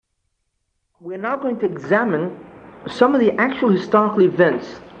We're now going to examine some of the actual historical events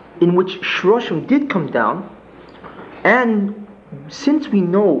in which Shroshim did come down, and since we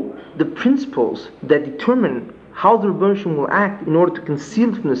know the principles that determine how the Rebbeinu Shalom will act in order to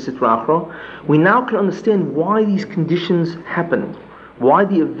conceal from the Sitra Achra, we now can understand why these conditions happened, why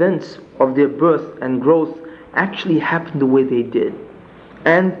the events of their birth and growth actually happened the way they did.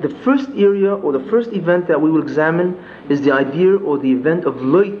 And the first area or the first event that we will examine is the idea or the event of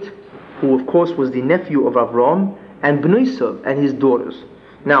Lot, who of course was the nephew of Avram, and Bnei and his daughters.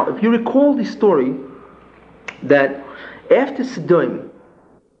 Now, if you recall the story that after Sodom,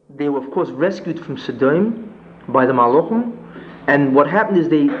 they were of course rescued from Sodom by the Malachim, and what happened is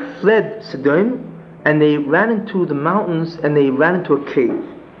they fled Sodom and they ran into the mountains and they ran into a cave.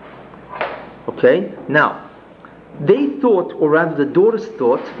 Okay? Now, they thought, or rather the daughters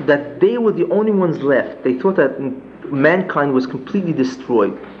thought, that they were the only ones left. They thought that mankind was completely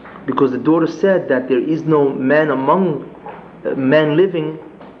destroyed, because the daughter said that there is no man among men living,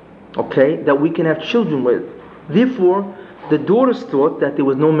 okay, that we can have children with. Therefore, the daughters thought that there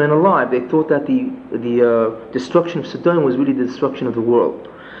was no man alive. They thought that the destruction of Sodom was really the destruction of the world.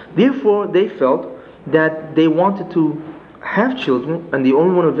 Therefore, they felt that they wanted to have children, and the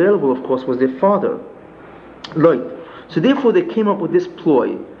only one available, of course, was their father, Lot. So therefore, they came up with this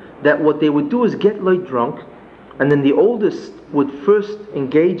ploy that what they would do is get Lot drunk, and then the oldest would first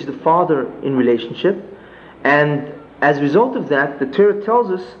engage the father in relationship, and as a result of that, the Torah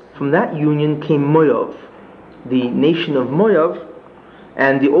tells us from that union came Moav, the nation of Moav,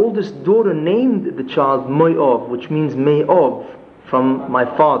 and the oldest daughter named the child Moav, which means Me'ov, from my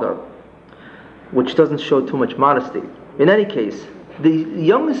father, which doesn't show too much modesty. In any case,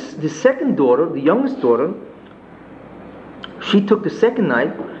 the second daughter, the youngest daughter, she took the second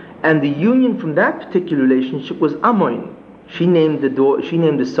night, and the union from that particular relationship was Ammon. She named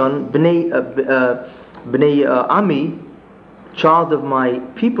the son Bnei Ami, child of my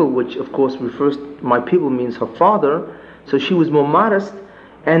people, which of course refers to my people means her father. So she was more modest.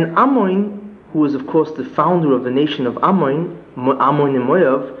 And Ammon, who was of course the founder of the nation of Ammon and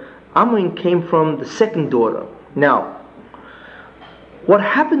Moav, Ammon came from the second daughter. Now, what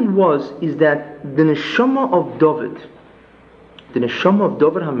happened is that the neshama of David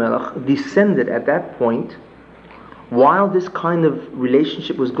HaMelech descended at that point while this kind of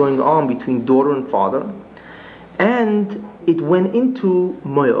relationship was going on between daughter and father, and it went into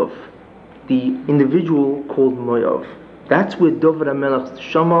Moav, the individual called Moav. That's where David HaMelech's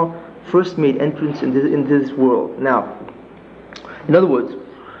neshama first made entrance into this world. Now, in other words,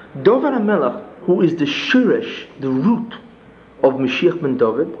 David HaMelech, who is the shirish, the root of Mashiach ben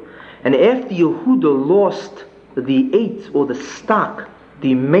David, and after Yehuda lost the eighth or the stock,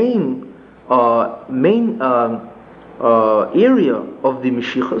 the main area of the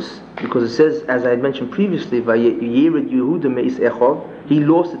Mashiachas, because it says, as I had mentioned previously, Vayered Yehuda me'is Echov, he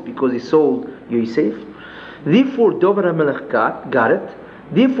lost it because he sold Yosef. Therefore, David HaMelech got it.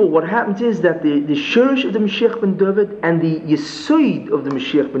 Therefore, what happens is that the shirish of the Mashiach ben David and the Yesod of the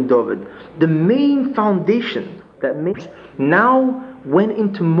Mashiach ben David, the main foundation that makes, now went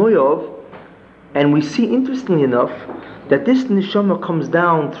into Moav. And we see, interestingly enough, that this neshama comes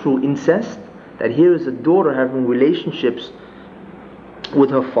down through incest, that here is a daughter having relationships with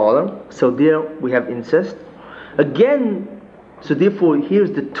her father, so there we have incest. Again, so therefore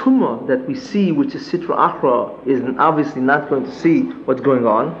here's the tumah that we see, which is Sitra Achra is obviously not going to see what's going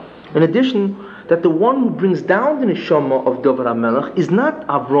on. In addition, that the one who brings down the neshama of David HaMelech is not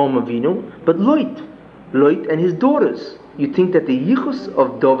Avram Avinu, but Lot and his daughters. You think that the yichus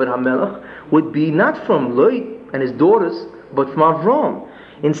of David HaMelech would be not from Lot and his daughters, but from Avram.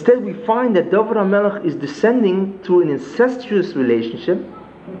 Instead, we find that David HaMelech is descending through an incestuous relationship,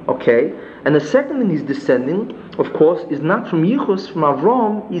 okay? And the second thing he's descending, of course, is not from yichus, from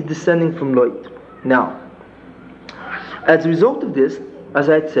Avram, he's descending from Lot. Now, as a result of this, as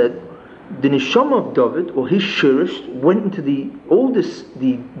I had said, the neshama of David, or his shirish, went into the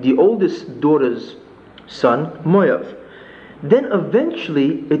oldest daughter's son, Moav. Then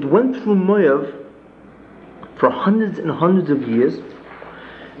eventually it went through Moav for hundreds and hundreds of years,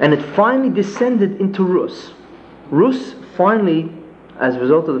 and it finally descended into Rus. Rus finally, as a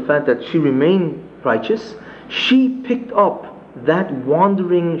result of the fact that she remained righteous, she picked up that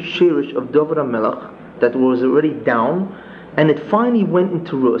wandering shirish of David HaMelech that was already down, and it finally went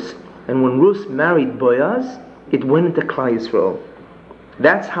into Rus. And when Rus married Boaz, it went into Klal Yisrael.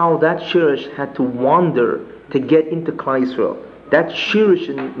 That's how that shirish had to wander to get into Klal Yisrael. That shirish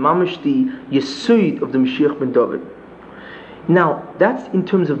and mamish the yesod of the Mashiach ben David. Now, that's in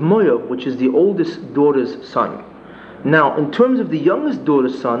terms of Moav, which is the oldest daughter's son. Now, in terms of the youngest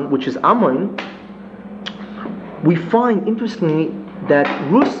daughter's son, which is Ammon, we find, interestingly, that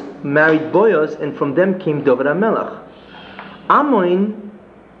Rus married Boaz, and from them came David HaMelech. Ammon,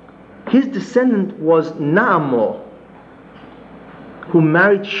 his descendant was Naamor, who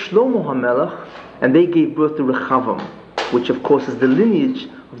married Shlomo HaMelech, and they gave birth to Rechavam, which of course is the lineage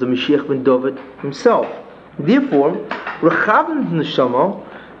of the Mashiach ben David himself. Therefore, Rechavam's neshama,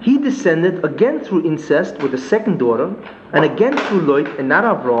 he descended again through incest with the second daughter, and again through Lot and not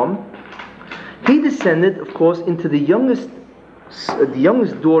Avram. He descended, of course, into the youngest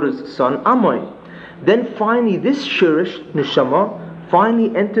daughter's son, Ammon. Then finally, this Shirish neshama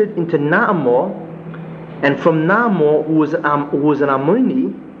finally entered into Naamor, and from Naamor, who was an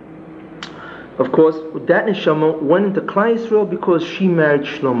Ammoni, of course, that neshama went into Klal Yisrael because she married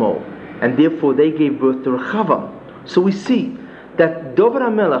Shlomo, and therefore they gave birth to Rechavam. So we see that David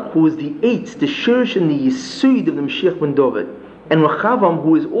HaMelech, who is the eighth, the Shirish and the Yesud of the Mashiach ben David, and Rechavam,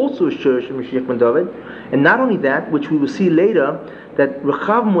 who is also a Shirish of Mashiach ben David, and not only that, which we will see later, that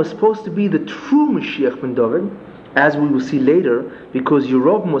Rechavam was supposed to be the true Mashiach ben David, as we will see later, because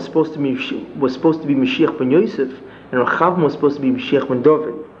Yerovam was supposed to be Mashiach ben Yosef, and Rechavam was supposed to be Mashiach ben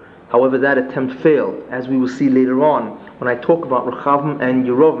David. However, that attempt failed, as we will see later on when I talk about Rechavam and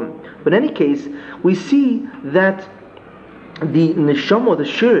Yerovam. But in any case, we see that the neshama, the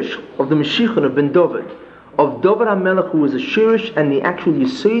shirish of the Mashiach of ben David, of David HaMelech, who was a shirish and the actual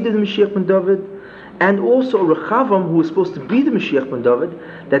Yesod of the Mashiach ben David, and also Rechavam, who was supposed to be the Mashiach ben David,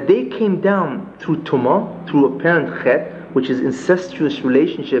 that they came down through Tumah, through apparent chet, which is incestuous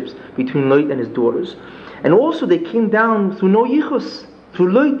relationships between Lot and his daughters, and also they came down through no yichus,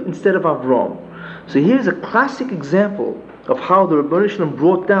 through Lot instead of Avram. So here's a classic example of how the Rebbeinu Shalom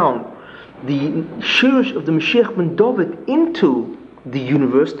brought down the shirish of the Mashiach ben David into the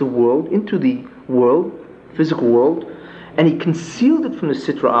universe, the world, into the world, physical world, and he concealed it from the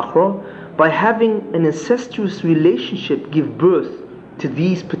Sitra Achra by having an incestuous relationship give birth to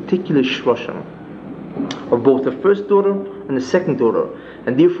these particular shroshim of both the first daughter and the second daughter.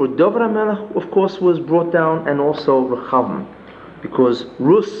 And therefore David HaMelech, of course, was brought down, and also Rechavam, because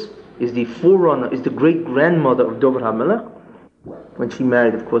Rus is the forerunner, is the great-grandmother of David HaMelech, when she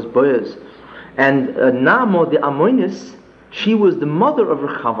married, of course, Boaz. And Naamor, the Ammonis, she was the mother of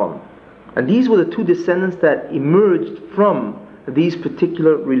Rechavam. And these were the two descendants that emerged from these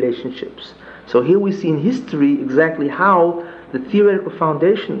particular relationships. So here we see in history exactly how the theoretical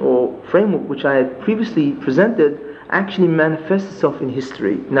foundation or framework which I had previously presented actually manifests itself in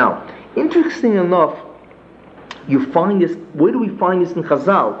history. Now, interesting enough, you find this, where do we find this in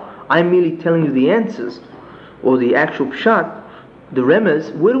Chazal? I'm merely telling you the answers, or the actual pshat, the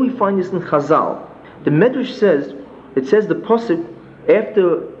remez. Where do we find this in Chazal? The Medrash says, it says the pasuk,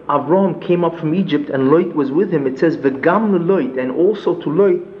 after Avram came up from Egypt and Lot was with him, it says, V'gam Lot, and also to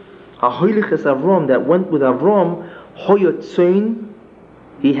Lot, HaHoiliches Avram, that went with Avram, Hoyot Tzoin,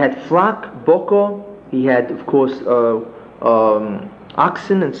 he had flock, Boko, he had, of course,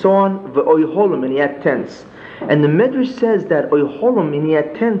 oxen and so on, V'oiholim, and he had tents. And the Medrash says that Oiholim, and he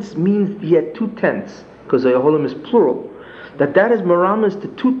had tents, means he had two tents, because Oiholim is plural. That is Maramas, the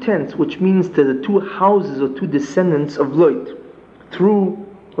two tents, which means to the two houses or two descendants of Lot, through,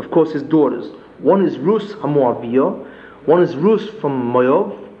 of course, his daughters. One is Rus HaMoaviyah, one is Rus from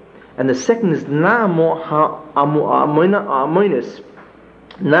Moav, and the second is Naamor HaAmmonis,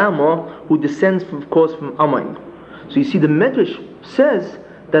 Naamor, who descends, of course, from Ammon. So you see, the Medrash says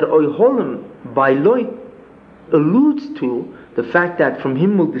that Oiholim by Lot alludes to the fact that from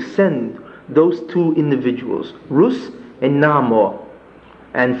him will descend those two individuals, Rus and Naamor,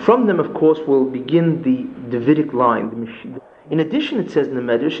 and from them, of course, will begin the Davidic line. In addition, it says in the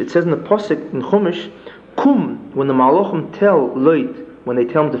Medrash, it says in the Pasuk in Chumash, Kum, when the Malachim tell Lot, when they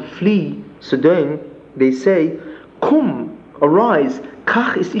tell him to flee Sodom, they say, Kum, arise,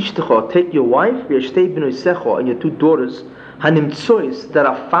 Kach is ishtecha, take your wife, Ve'ashtei b'noisecha, and your two daughters, Hanimtsois, that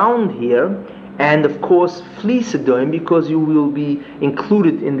are found here, and of course flee Sodom, because you will be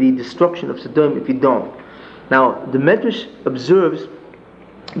included in the destruction of Sodom if you don't. Now, the Medrash observes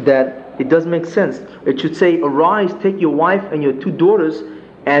that it does make sense. It should say, arise, take your wife and your two daughters,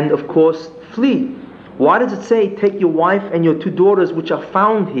 and of course flee. Why does it say, take your wife and your two daughters which are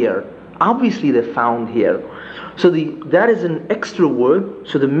found here? Obviously they're found here. So that is an extra word.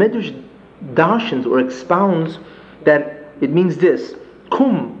 So the Medrash darshans or expounds that it means this: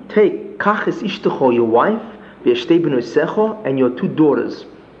 Kum, take, kach es ishtecho, your wife, ve'ashtei b'noisecha, and your two daughters,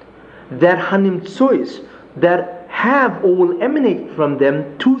 that hanimtsois, that have or will emanate from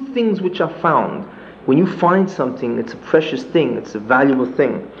them two things which are found. When you find something, it's a precious thing, it's a valuable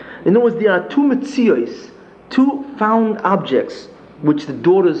thing. In other words, there are two metzios, two found objects which the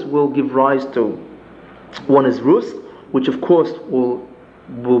daughters will give rise to. One is Rus, which of course will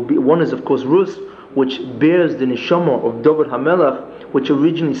be. One is of course Rus, which bears the neshama of David HaMelech, which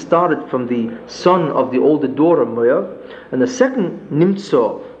originally started from the son of the older daughter Moav. And the second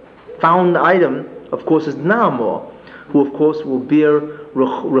Nimtzo, found item, of course, is Naamah, who of course will bear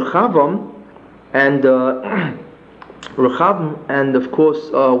Rechavam and Rechavam, and of course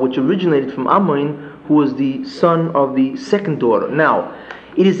which originated from Ammon, who was the son of the second daughter. Now,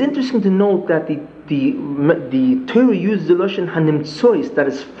 it is interesting to note that the Torah uses the lashon hanimtsois, that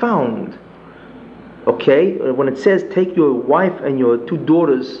is found. Okay, when it says take your wife and your two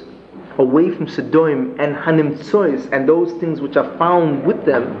daughters away from Sodom, and hanimtsois, and those things which are found with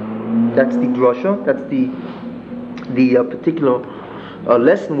them, that's the drasha, that's the particular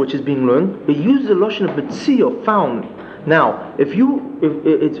lesson which is being learned. It uses the lashon of metzio, found. Now,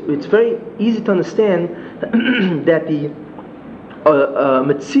 it's very easy to understand that the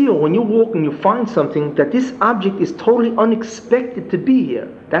metzio, when you walk and you find something, that this object is totally unexpected to be here.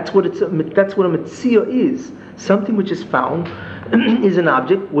 That's what a metzio is. Something which is found is an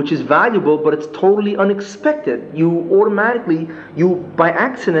object which is valuable, but it's totally unexpected. You automatically, by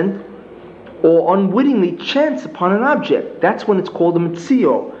accident or unwittingly chance upon an object. That's when it's called a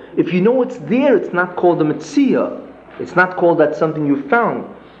metzio. If you know it's there, it's not called a metzio. It's not called that something you found.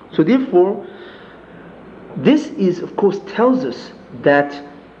 So therefore, this is, of course, tells us that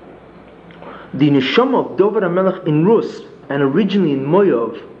the neshama of David HaMelech in Rus, and originally in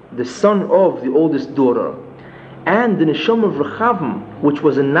Moav, the son of the oldest daughter, and the neshama of Rechavam, which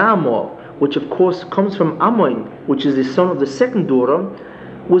was a Naamah, which of course comes from Ammon, which is the son of the second daughter,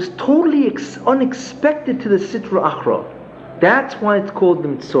 was totally unexpected to the Sitra Achra. That's why it's called the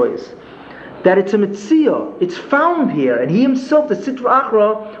Mitzois. That it's a Metzia, it's found here, and he himself, the Sitra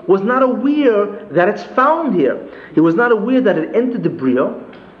Achra, was not aware that it's found here. He was not aware that it entered the Bria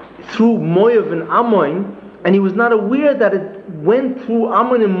through Moav and Ammon, and he was not aware that it went through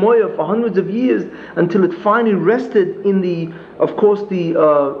Ammon and Moav for hundreds of years until it finally rested in the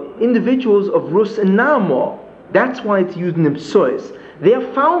individuals of Rus and Naamah. That's why it's used in the Mitzois. They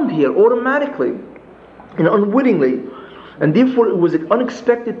are found here automatically and unwittingly. And therefore it was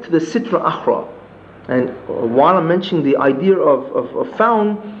unexpected to the Sitra Achra. And while I'm mentioning the idea of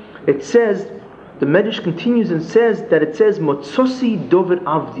found, it says, the Medrash continues and says that it says, Motzosi David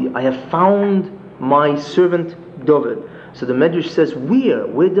Avdi, I have found my servant David. So the Medrash says,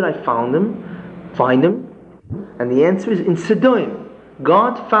 where did I find him? And the answer is in Sodom.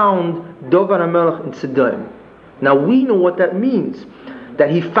 God found David HaMelech in Sodom. Now we know what that means. That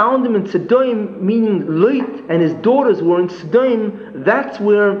he found him in Sodom, meaning Lot and his daughters were in Sodom. That's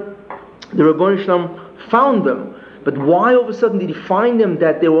where the Rebbeinu Shalom found them. But why all of a sudden did he find them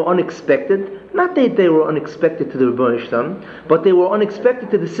that they were unexpected? Not that they were unexpected to the Rebbeinu Shalom, but they were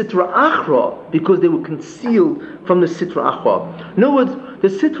unexpected to the Sitra Achra, because they were concealed from the Sitra Achra. In other words, the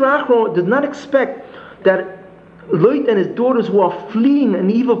Sitra Achra did not expect that Lot and his daughters who are fleeing an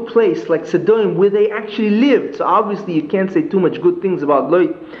evil place like Sodom, where they actually lived. So obviously you can't say too much good things about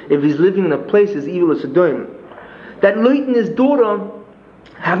Lot if he's living in a place as evil as Sodom. That Lot and his daughter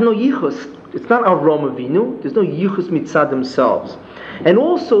have no yichus. It's not Avraham Avinu. There's no yichus mitzad themselves. And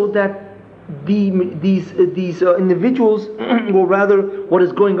also that these individuals, or rather what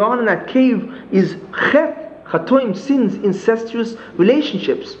is going on in that cave, is chatoim, sins, incestuous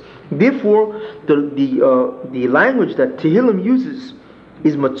relationships. Therefore, the language that Tehillim uses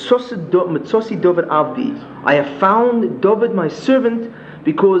is Matzosi David Avdi. I have found David my servant,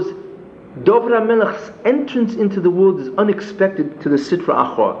 because David HaMelech's entrance into the world is unexpected to the Sitra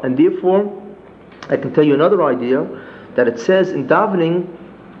Achra. And therefore, I can tell you another idea, that it says in davening,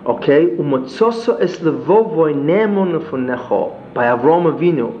 okay, Umatzosa es levovoy ne'emon lefonecho, by Avraham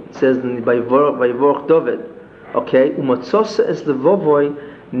Avinu. It says by Vorach David, okay, Umatzosa es levovoy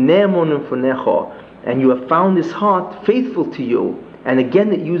ne'emon lefonecho, and you have found his heart faithful to you. And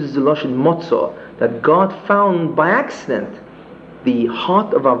again it uses the lashon motzo, that God found by accident the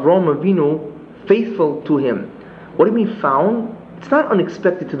heart of Avraham Avinu faithful to him. What do you mean found? It's not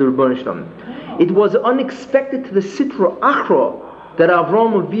unexpected to the Rebbeinu Shalom. It was unexpected to the Sitra Achra that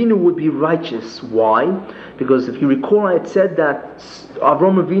Avraham Avinu would be righteous. Why? Because if you recall, I had said that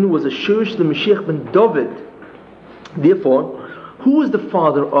Avraham Avinu was a Shirish L'Mashiach ben David. Therefore, who was the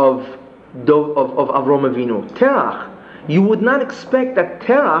father of Avraham Avinu? Terach. You would not expect that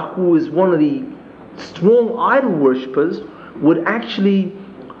Terach, who is one of the strong idol worshippers, would actually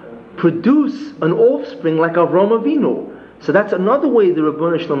produce an offspring like Avraham Avinu. So that's another way the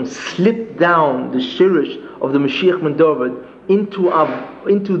Rebbeinu Shalom slipped down the shirish of the Mashiach ben David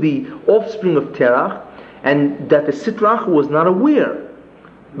into the offspring of Terach. and that the Sitra Achra was not aware,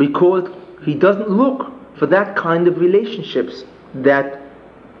 because he doesn't look for that kind of relationships that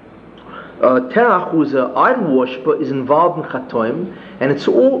Terach, who is an idol worshipper, is involved in Chatoim, and it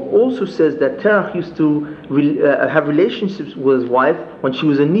also says that Terach used to have relationships with his wife when she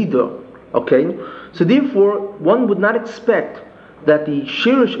was a Nidor. Okay, so therefore one would not expect that the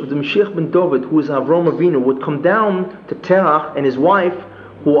Shirish of the Mashiach ben David, who is Avraham Avinu, would come down to Terach and his wife,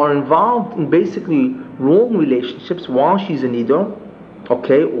 who are involved in basically wrong relationships while she's a Nidor,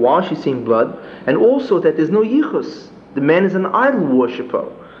 okay, while she's seeing blood, and also that there's no Yichus. The man is an idol worshipper.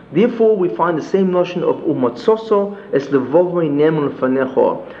 Therefore, we find the same notion of umatzoso as levovei ne'emun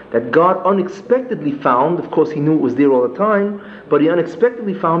lefanecho, that God unexpectedly found. Of course, He knew it was there all the time, but He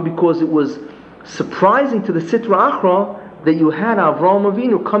unexpectedly found because it was surprising to the Sitra Achra that you had Avraham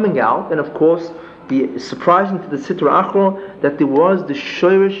Avinu coming out, and of course, the surprising to the Sitra Achra that there was the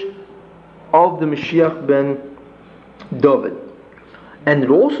Shoirish of the Mashiach ben David. And it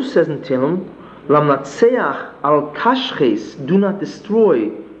also says in Tehillim, Lamnatseach al tashches, do not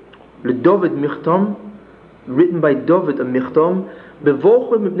destroy. LeDavid Michtam, written by David a Michtam,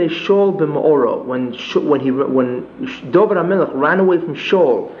 Bevocher mipnei Shaul b'Ma'ora, when David HaMelech ran away from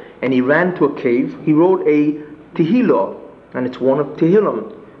Shaul and he ran to a cave, he wrote a Tehillah, and it's one of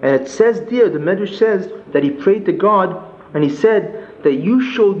Tehillim. And it says there, the Medrash says that he prayed to God and he said that you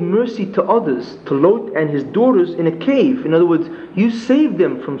showed mercy to others, to Lot and his daughters in a cave. In other words, you saved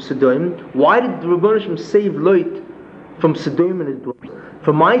them from Sodom. Why did the Rebbeinu Shem save Lot from Sodom and his daughters?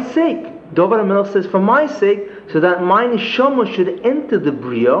 For my sake. David HaMelech says, for my sake, so that my neshama should enter the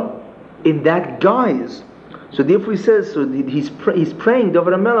Bria in that guise. So therefore he says, so he's praying,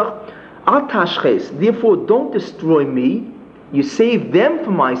 David HaMelech, Al tashches, therefore don't destroy me. You save them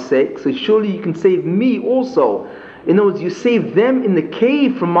for my sake, so surely you can save me also. In other words, you save them in the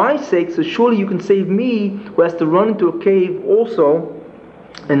cave for my sake, so surely you can save me, who has to run into a cave also,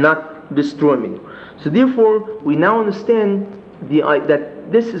 and not destroy me. So therefore, we now understand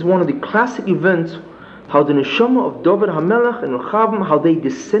that this is one of the classic events, how the neshama of David HaMelech and Rechavam, how they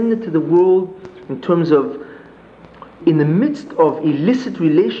descended to the world in terms of, in the midst of illicit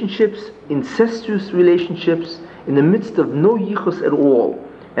relationships, incestuous relationships, in the midst of no yichus at all.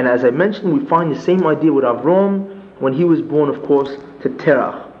 And as I mentioned, we find the same idea with Avram when he was born, of course, to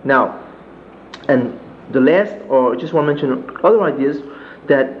Terach. Now, and the last, or I just want to mention other ideas,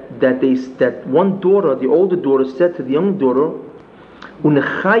 that one daughter, the older daughter, said to the young daughter,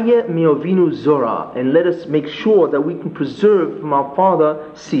 Unechaye me'ovinu zora, and let us make sure that we can preserve from our father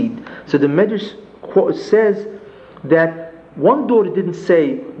seed. So the Medrash says that one daughter didn't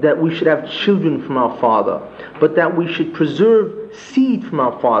say that we should have children from our father, but that we should preserve seed from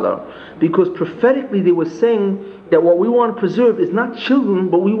our father, because prophetically they were saying that what we want to preserve is not children,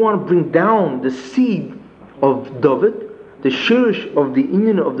 but we want to bring down the seed of David, the shirish of the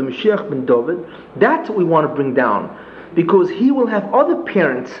Inyan of the Mashiach ben David. That's what we want to bring down, because he will have other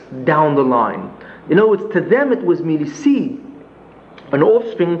parents down the line. In other words, to them it was merely seed, an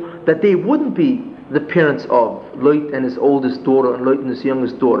offspring that they wouldn't be the parents of Lot and his oldest daughter and Lot and his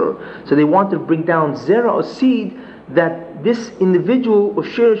youngest daughter. So they wanted to bring down zera, or seed, that this individual or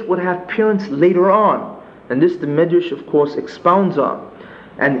shirish would have parents later on. And this the Medrash, of course, expounds on.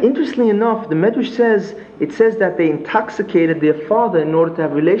 And interestingly enough, the Medrash says, it says that they intoxicated their father in order to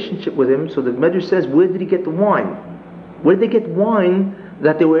have a relationship with him. So the Medrash says, where did he get the wine? Where did they get wine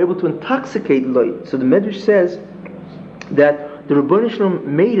that they were able to intoxicate Lot? So the Medrash says that the Rebbeinu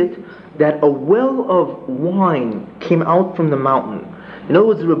Shalom made it that a well of wine came out from the mountain. In other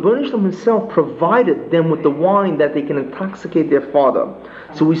words, the Rebbeinu Shalom himself provided them with the wine that they can intoxicate their father.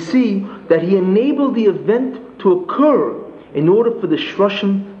 So we see that he enabled the event to occur in order for the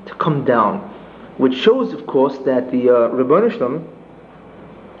Shroshim to come down, which shows, of course, that the Rebbeinu Shalom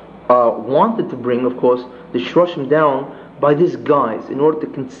wanted to bring, of course, the Shroshim down by this guise in order to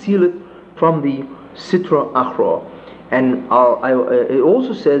conceal it from the Sitra Achra. And it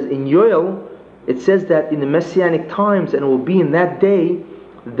also says in Yoel, it says that in the Messianic times, and it will be in that day,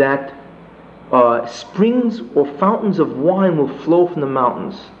 that springs or fountains of wine will flow from the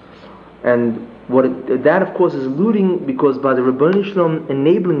mountains. And that of course is alluding, because by the Rebbeinu Shalom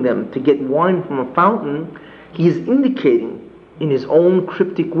enabling them to get wine from a fountain, he is indicating in his own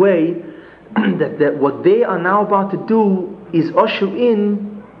cryptic way that what they are now about to do is usher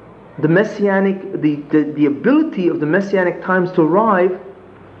in the Messianic, the ability of the Messianic times to arrive,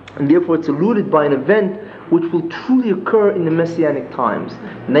 and therefore it's alluded by an event which will truly occur in the Messianic times,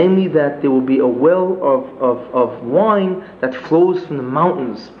 namely that there will be a well of wine that flows from the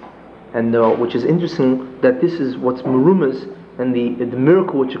mountains, and which is interesting that this is what's merumas and the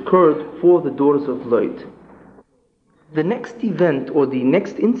miracle which occurred for the daughters of Lot. The next event, or the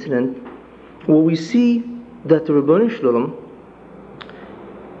next incident, where we see that the Ribono Shel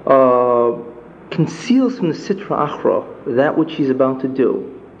Olam conceals from the Sitra Achra that which he's about to do.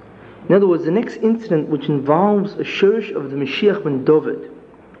 In other words, the next incident, which involves a shirish of the Mashiach ben David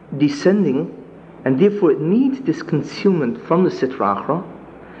descending, and therefore it needs this concealment from the Sitra Achra,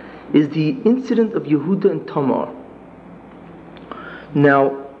 is the incident of Yehuda and Tamar.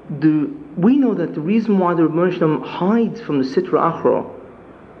 Now, we know that the reason why the Ribono Shel Olam hides from the Sitra Achra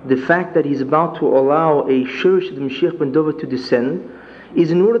the fact that he's about to allow a shirish of the Mashiach ben David to descend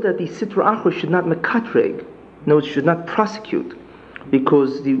is in order that the Sitra Achra should not mekatreg, no, it should not prosecute.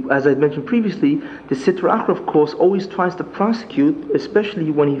 Because, as I mentioned previously, the Sitra Achra, of course, always tries to prosecute,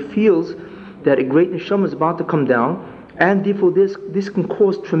 especially when he feels that a great neshama is about to come down, and therefore this can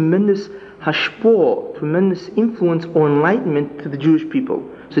cause tremendous hashpor, tremendous influence or enlightenment to the Jewish people.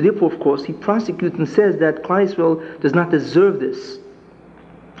 So therefore, of course, he prosecutes and says that Klal Yisrael does not deserve this.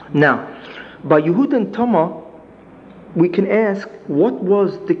 Now, by Yehuda and Tamar, we can ask, what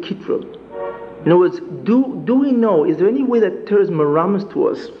was the kitrug? In other words, do we know, is there any way that Torah is maramas to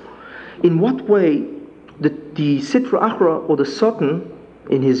us? In what way the Sitra Achra, or the Sultan,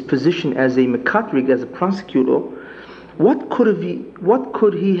 in his position as a mekatrig, as a prosecutor, what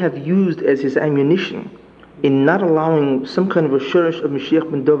could he have used as his ammunition in not allowing some kind of a shirish of Mashiach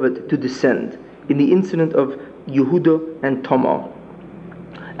ben David to descend in the incident of Yehuda and Tamar?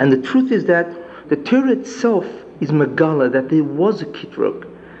 And the truth is that the Torah itself is megala, that there was a kitrug.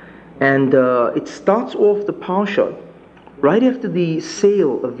 And it starts off the parsha right after the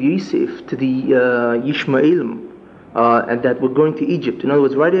sale of Yosef to the Yishmaelim, and that were going to Egypt. In other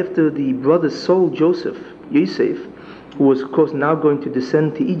words, right after the brothers sold Yosef, who was of course now going to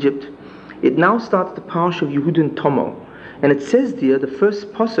descend to Egypt, it now starts the parsha of Yehuda and Tamar. And it says there, the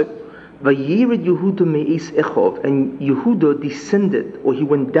first pasuk, Vayired Yehuda me'is Echov, and Yehuda descended, or he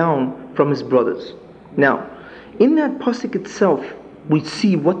went down from his brothers. Now, in that pasuk itself, we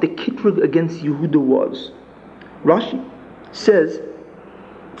see what the kitrug against Yehuda was. Rashi says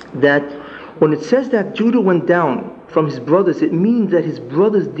that when it says that Judah went down from his brothers, it means that his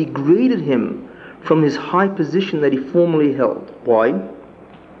brothers degraded him from his high position that he formerly held. Why?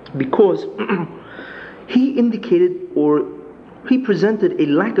 Because he indicated, or he presented a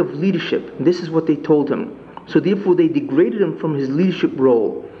lack of leadership. This is what they told him. So therefore they degraded him from his leadership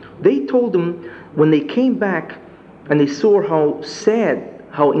role. They told him, when they came back and they saw how sad,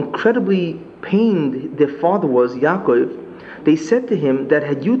 how incredibly pained their father was, Yaakov, they said to him that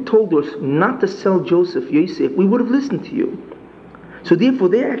had you told us not to sell Yosef, we would have listened to you. So therefore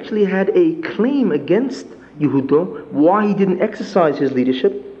they actually had a claim against Yehuda, why he didn't exercise his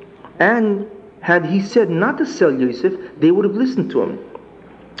leadership, and had he said not to sell Yosef, they would have listened to him.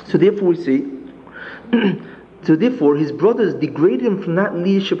 So therefore we see, so therefore his brothers degraded him from that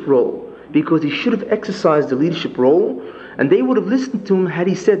leadership role, because he should have exercised the leadership role, and they would have listened to him had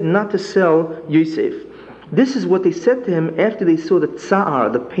he said not to sell Yosef. This is what they said to him after they saw the tsa'ar,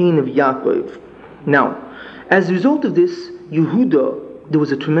 the pain of Yaakov. Now, as a result of this, Yehuda, there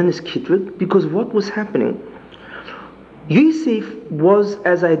was a tremendous kitrug, because what was happening? Yosef was,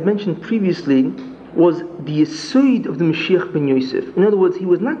 as I had mentioned previously, was the yesod of the Mashiach ben Yosef. In other words, he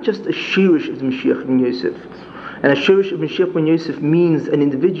was not just a shirish of the Mashiach ben Yosef. And a shirish of Mashiach ben Yosef means an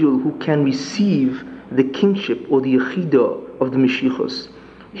individual who can receive the kingship or the yechidah of the Mashiachos.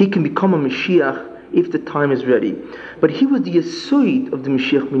 He can become a Mashiach if the time is ready. But he was the yesod of the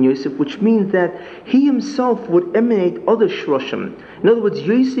Mashiach ben Yosef, which means that he himself would emanate other shroshim. In other words,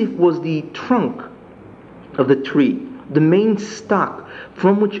 Yosef was the trunk of the tree, the main stock,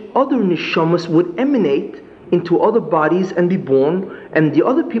 from which other neshamas would emanate into other bodies and be born, and the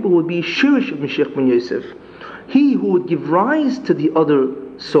other people would be shirish of Mashiach ben Yosef. He who would give rise to the other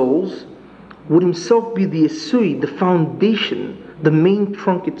souls would himself be the yesod, the foundation, the main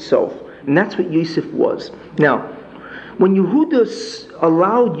trunk itself. And that's what Yosef was. Now, when Yehuda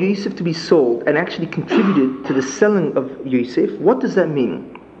allowed Yosef to be sold and actually contributed to the selling of Yosef, what does that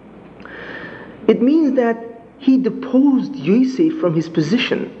mean? It means that he deposed Yosef from his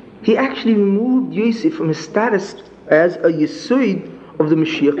position. He actually removed Yosef from his status as a yesod of the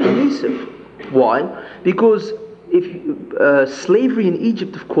Mashiach ben Yosef. Why? Because slavery in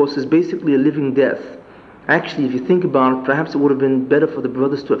Egypt, of course, is basically a living death. Actually, if you think about it, perhaps it would have been better for the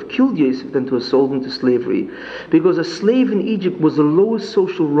brothers to have killed Yosef than to have sold him to slavery. Because a slave in Egypt was the lowest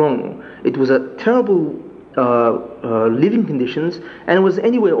social rung. It was a terrible living conditions, and it was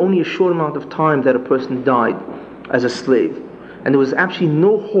anyway only a short amount of time that a person died as a slave. And there was absolutely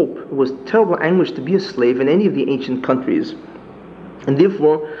no hope. It was terrible anguish to be a slave in any of the ancient countries. And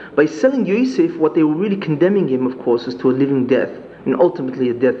therefore, by selling Yosef, what they were really condemning him, of course, is to a living death, and ultimately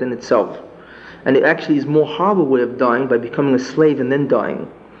a death in itself. And it actually is a more horrible way of dying, by becoming a slave and then dying.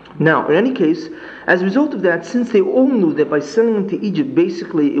 Now, in any case, as a result of that, since they all knew that by selling him to Egypt,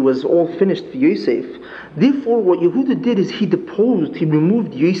 basically it was all finished for Yosef, therefore what Yehuda did is he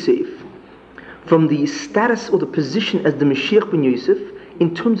removed Yosef from the status or the position as the Mashiach ben Yosef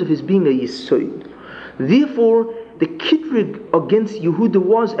in terms of his being a Yesod. Therefore, the kitrig against Yehuda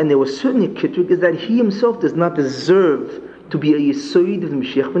was, and there was certainly a kitrig, is that he himself does not deserve to be a Yesod of the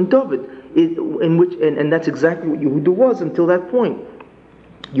Mashiach ben David, and that's exactly what Yehuda was until that point.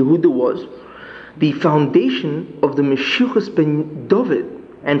 Yehuda was the foundation of the Mashiach ben David,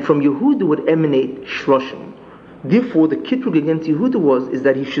 and from Yehuda would emanate Shloshim. Therefore, the kitrig against Yehuda is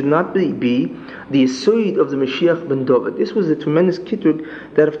that he should not be the Yesod of the Mashiach ben David. This was a tremendous kitrig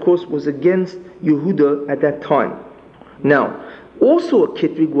that, of course, was against Yehuda at that time. Now, also a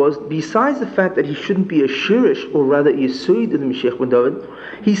kitrig was, besides the fact that he shouldn't be a shirish, or rather a Yesod of the Mashiach ben David,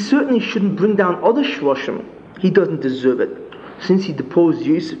 he certainly shouldn't bring down other Shloshim. He doesn't deserve it. Since he deposed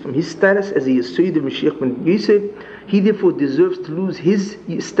Yosef from his status as a Yesod of Mashiach ben Yosef, he therefore deserves to lose his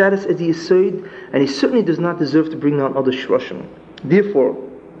status as a Yesod, and he certainly does not deserve to bring down other Shloshim. Therefore,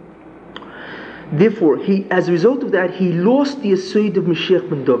 he, as a result of that, he lost the Yesod of Mashiach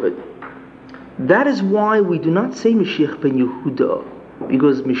ben David. That is why we do not say Mashiach ben Yehuda,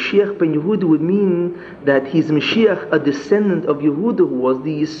 because Mashiach ben Yehuda would mean that he's Mashiach, a descendant of Yehuda, who was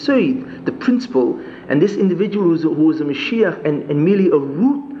the Yesod, the principal, and this individual who was a Mashiach and merely a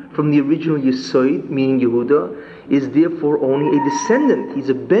root from the original Yesod, meaning Yehuda, is therefore only a descendant. He's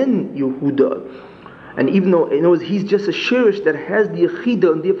a Ben Yehuda. And even though he's just a shirish that has the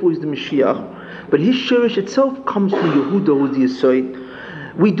Yechida, and therefore he's the Mashiach, but his shirish itself comes from Yehuda, who is the Yesod.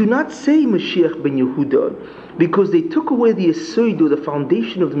 We do not say Mashiach ben Yehuda, because they took away the Yesod, or the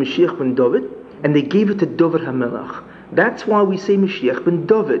foundation of the Mashiach ben David, and they gave it to David HaMelech. That's why we say Mashiach ben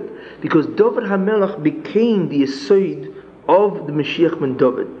David, because David HaMelech became the Yesod of the Mashiach ben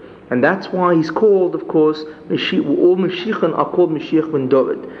David. And that's why he's called, of course, all Mashiachin are called Mashiach ben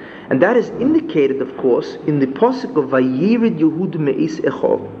David. And that is indicated, of course, in the pasuk of Vayirid Yehuda me'is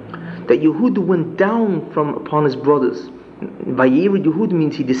Echav, that Yehuda went down from upon his brothers. Vayirid Yehuda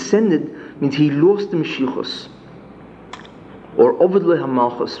means he descended, means he lost the Mashiachos, or Oved le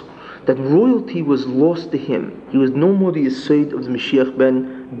HaMalchus, that royalty was lost to him. He was no more the Yesod of the Mashiach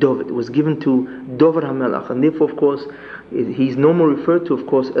ben David. It was given to David HaMelech, and therefore, of course, he's no more referred to, of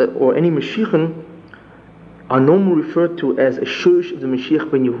course, or any Mashiachin are no more referred to as a shirish of the Mashiach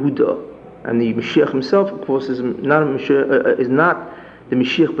ben Yehuda. And the Mashiach himself, of course, is not the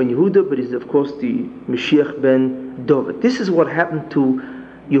Mashiach ben Yehuda, but is, of course, the Mashiach ben David. This is what happened to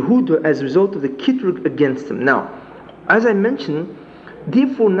Yehuda as a result of the kitrig against him. Now, as I mentioned,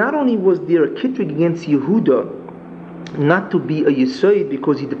 therefore, not only was there a kitrig against Yehuda not to be a Yesod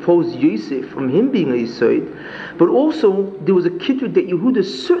because he deposed Yosef from him being a Yesod, but also there was a kitrig that Yehuda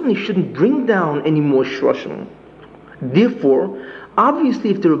certainly shouldn't bring down any more Shloshim. Therefore, obviously,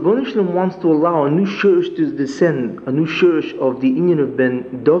 if the Rebbeinu Shalom wants to allow a new shirish to descend, a new shirish of the Inyan of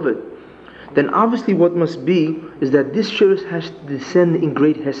Ben David, then obviously what must be is that this shirish has to descend in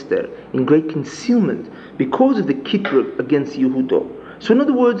great hester, in great concealment, because of the kitrig against Yehuda. So in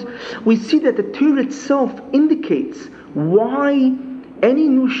other words, we see that the Torah itself indicates why any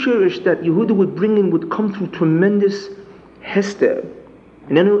new shirish that Yehuda would bring in would come through tremendous hester.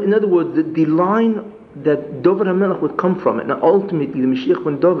 In other words, the line that David HaMelech would come from, and ultimately the Mashiach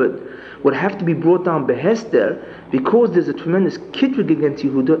ben David would have to be brought down behester, because there's a tremendous kitrig against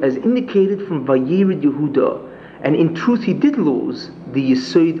Yehuda, as indicated from Vayirid Yehuda. And in truth, he did lose the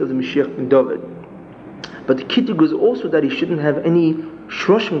Yesod of the Mashiach ben David. But the kitrig was also that he shouldn't have any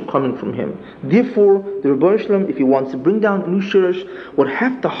shloshim coming from him. Therefore, the Rebbeinu Shalom, if he wants to bring down a new shirish, would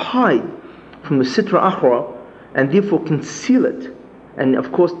have to hide from the Sitra Achra, and therefore conceal it. And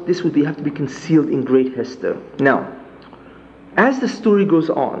of course, this would have to be concealed in great hester. Now, as the story goes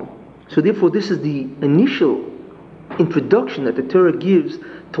on, so therefore this is the initial introduction that the Torah gives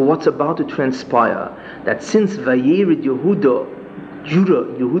to what's about to transpire. That since Vayirid Yehuda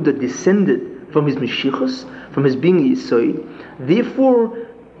descended from his Mashiachos, from his being a Yesod, therefore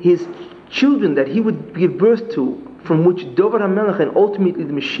his children that he would give birth to, from which David HaMelech and ultimately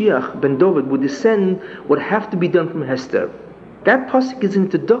the Mashiach ben David would descend, would have to be done from Hester. That pasuk is an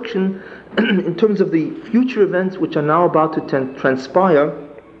introduction in terms of the future events which are now about to transpire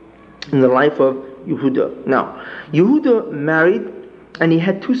in the life of Yehuda. Now, Yehuda married, and he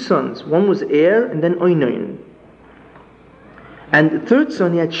had two sons. One was Er, and then Oinain. And the third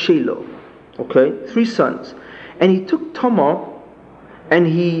son he had Shelah. Okay, three sons. And he took Tamar and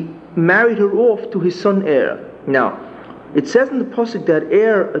he married her off to his son Er. Now, it says in the pasuk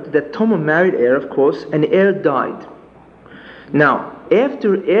that Tamar married Er, of course, and Er died. Now,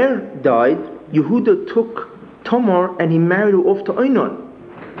 after Er died, Yehuda took Tamar and he married her off to Einon.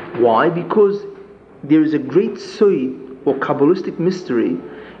 Why? Because there is a great soy or Kabbalistic mystery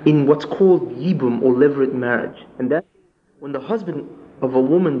in what's called Yibum or levirate marriage. And that when the husband of a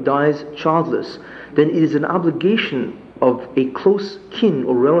woman dies childless, then it is an obligation of a close kin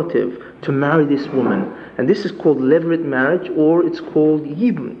or relative to marry this woman. And this is called levirate marriage, or it's called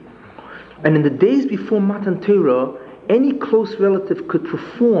Yibum. And in the days before Matan Torah, any close relative could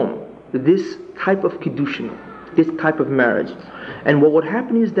perform this type of kiddushin, this type of marriage. And what would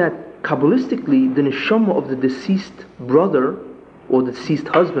happen is that Kabbalistically, the neshama of the deceased brother, or the deceased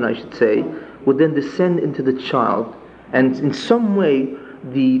husband I should say, would then descend into the child. And in some way,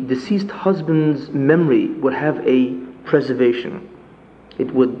 the deceased husband's memory would have a preservation.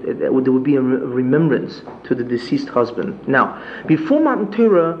 There would be a remembrance to the deceased husband. Now, before Matan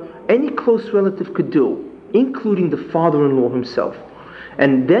Torah, any close relative could do, including the father-in-law himself.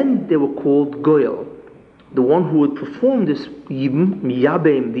 And then they were called Goyal. The one who would perform this Yibum,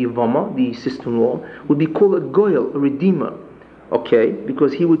 Miyabeim, the Yavama, the sister-in-law, would be called a Goyal, a redeemer. Okay?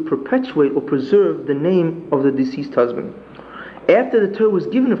 Because he would perpetuate or preserve the name of the deceased husband. After the Torah was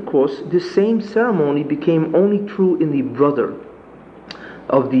given, of course, this same ceremony became only true in the brother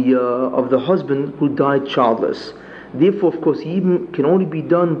of the husband who died childless. Therefore, of course, Yibum can only be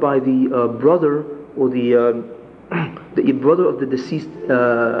done by the brother or the brother of the deceased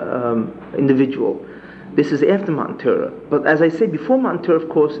individual. This is after Matan Torah. But as I say, before Matan Torah, of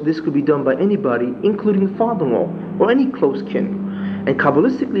course, this could be done by anybody, including the father-in-law or any close kin. And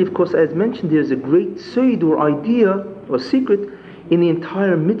Kabbalistically, of course, as mentioned, there's a great seed or idea or secret in the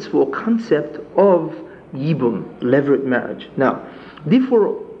entire mitzvah or concept of Yibum, levirate marriage. Now,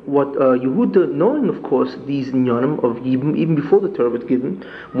 therefore, what Yehuda, knowing, of course, these inyanim of Yibum, even before the Torah was given,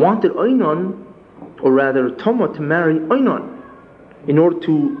 wanted Einon, or rather Tamar, to marry Einon in order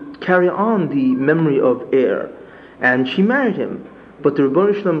to carry on the memory of Er. And she married him. But the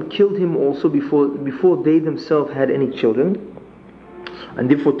Rebbeinu Shalom killed him also before they themselves had any children. And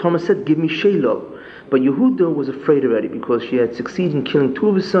therefore Tamar said, give me Shelah. But Yehuda was afraid already because she had succeeded in killing two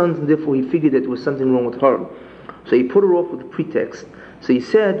of his sons, and therefore he figured that there was something wrong with her. So he put her off with a pretext. So he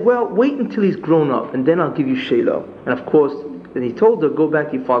said, well, wait until he's grown up, and then I'll give you Shelah. And of course, then he told her, go back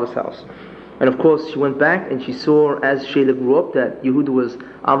to your father's house. And of course, she went back and she saw, as Shelah grew up, that Yehuda was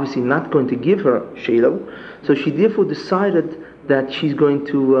obviously not going to give her Shelah. So she therefore decided that she's going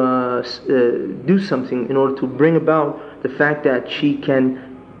to do something in order to bring about the fact that she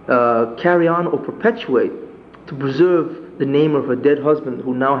can carry on or perpetuate, to preserve the name of her dead husband,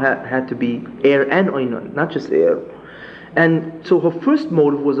 who now had to be Er and Einon, not just Er. And so her first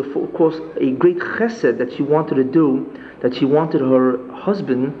motive was, of course, a great chesed that she wanted to do, that she wanted her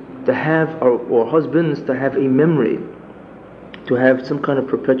husband to have, or husbands to have a memory, to have some kind of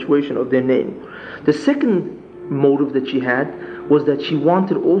perpetuation of their name. The second motive that she had was that she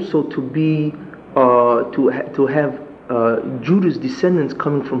wanted also to be, to have Judah's descendants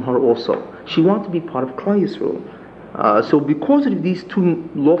coming from her also. She wanted to be part of Klal Yisrael. So because of these two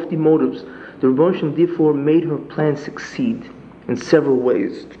lofty motives, the Rebbeinu Shalom therefore made her plan succeed in several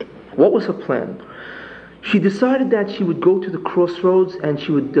ways. What was her plan? She decided that she would go to the crossroads and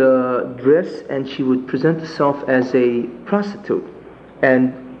she would dress and she would present herself as a prostitute.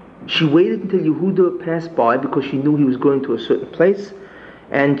 And she waited until Yehuda passed by because she knew he was going to a certain place,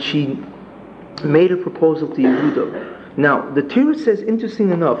 and she made a proposal to Yehuda. Now, the Torah says, interesting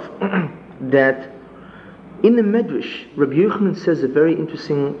enough, that in the Medrash, Rabbi Yochanan says a very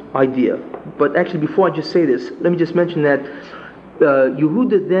interesting idea. But actually, before I just say this, let me just mention that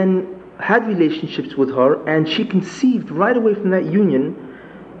Yehuda then had relationships with her, and she conceived right away from that union,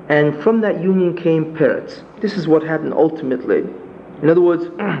 and from that union came Peretz. This is what happened ultimately. In other words,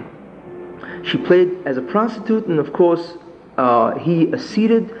 she played as a prostitute, and of course he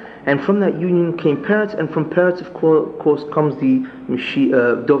acceded, and from that union came Peretz, and from Peretz of course comes the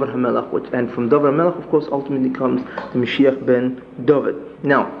Dover HaMelech, and from Dover HaMelech of course ultimately comes the Mashiach ben David.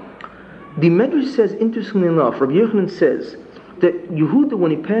 Now, the Medrash says, interestingly enough, Rabbi Yochanan says that Yehuda, when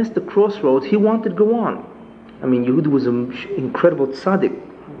he passed the crossroads, he wanted to go on. I mean, Yehuda was an incredible tzaddik,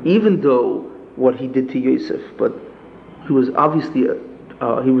 even though what he did to Yosef, but he was obviously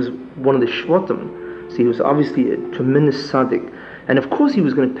he was one of the Shvatim, so he was obviously a tremendous tzaddik, and of course he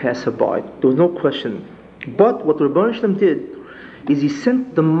was going to pass her by. There was no question. But what the Rebbeinu Shalom did is he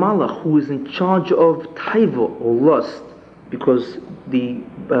sent the Malach, who was in charge of taiva or lust, because the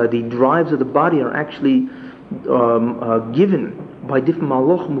drives of the body are actually given by different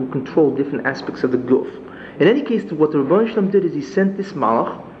malachim who control different aspects of the guf. In any case, what the Rebbeinu Shalom did is he sent this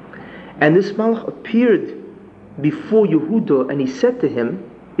malach, and this malach appeared before Yehuda, and he said to him,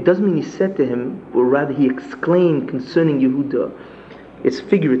 it doesn't mean he said to him, or rather he exclaimed concerning Yehuda. It's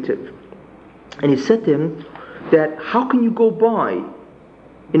figurative. And he said to him that, how can you go by?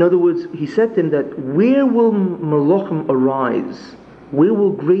 In other words, he said to him that, where will malachim arise? Where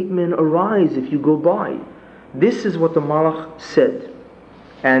will great men arise if you go by? This is what the malach said.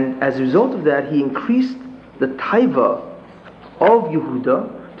 And as a result of that, he increased the taiva of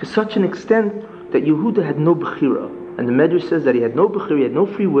Yehuda to such an extent that Yehuda had no bechira. And the Medrash says that he had no bechira, he had no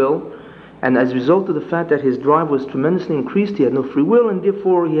free will, and as a result of the fact that his drive was tremendously increased, he had no free will, and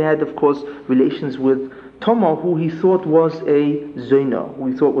therefore he had, of course, relations with Tamar, who he thought was a zayna, who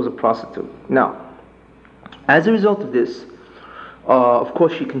he thought was a prostitute. Now, as a result of this, of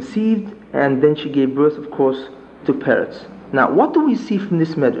course she conceived, and then she gave birth, of course, to Peretz. Now, what do we see from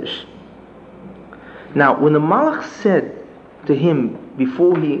this Medrash? Now, when the Malach said to him,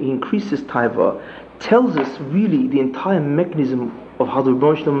 before he increased his taiva, tells us really the entire mechanism of how the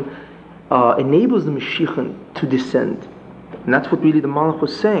Rebbeinu Shalom enables the Mashiach to descend. And that's what really the Malach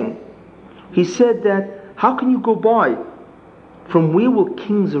was saying. He said that, how can you go by? From where will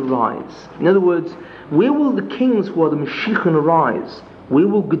kings arise? In other words, where will the kings who are the Mashiach arise? Where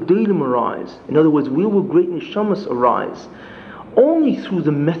will Gedolim arise? In other words, where will great Neshamas arise? Only through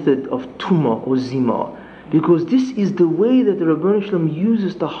the method of Tumah or Zima. Because this is the way that the Rebbeinu Shalom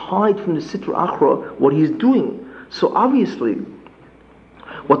uses to hide from the Sitra Achra what he is doing. So obviously,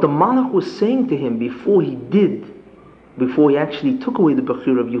 what the Malach was saying to him before he actually took away the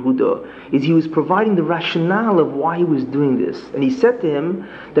Bechir of Yehuda, is he was providing the rationale of why he was doing this. And he said to him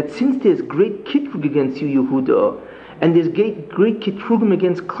that since there's great kitrug against you, Yehuda, and there's great kitrugim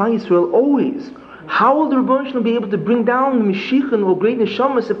against Klal Yisrael always, how will the Rebbeinu Shalom be able to bring down the Mashiach or great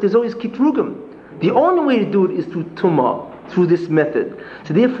Neshamas if there's always kitrugim? The only way to do it is through Tumah, through this method.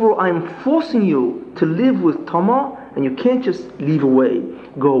 So therefore I am forcing you to live with Tumah, and you can't just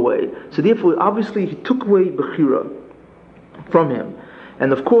go away. So therefore, obviously, he took away Bechira from him.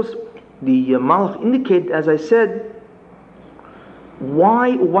 And of course, the Malach indicated, as I said,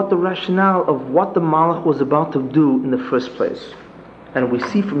 what the rationale of what the Malach was about to do in the first place. And we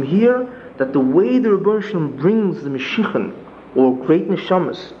see from here that the way the Rebbeinu Shalom brings the Mashiach, or great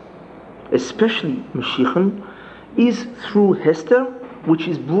Neshamas, especially Mashiach, is through Hester, which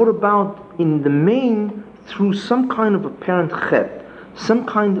is brought about in the main through some kind of apparent chet, some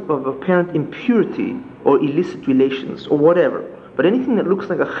kind of apparent impurity or illicit relations or whatever. But anything that looks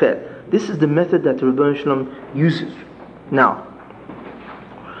like a chet, this is the method that the Rebbeinu Shalom uses. Now,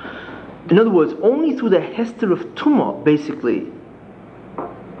 in other words, only through the Hester of Tumah, basically,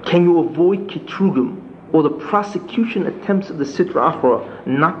 can you avoid Kitrugim, or the prosecution attempts of the Sitra Achra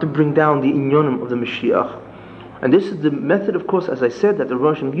not to bring down the Inyonim of the Mashiach. And this is the method, of course, as I said, that the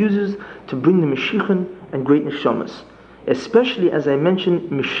Rosham uses to bring the Mashiach and great Neshamas, especially, as I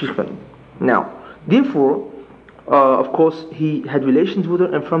mentioned, Mashiach. Now, therefore, of course, he had relations with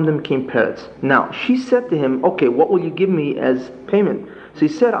her, and from them came Peretz. Now, she said to him, okay, what will you give me as payment? So he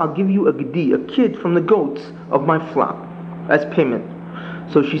said, I'll give you a gedi, a kid from the goats of my flock, as payment.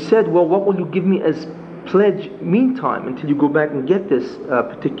 So she said, well, what will you give me as pledge meantime until you go back and get this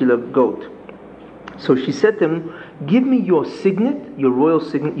particular goat? So she said to him, give me your signet, your royal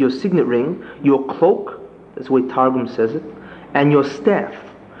signet, your signet ring, your cloak, that's the way Targum says it, and your staff.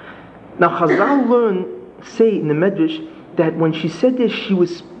 Now Chazal say in the Medrash that when she said this, she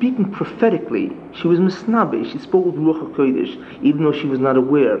was speaking prophetically. She was misnabe, she spoke with Ruach HaKodesh, even though she was not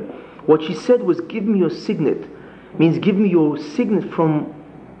aware. What she said was, give me your signet, means give me your signet from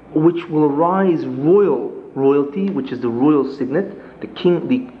which will arise royalty, which is the royal signet,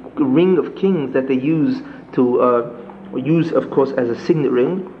 the ring of kings that they use of course, as a signet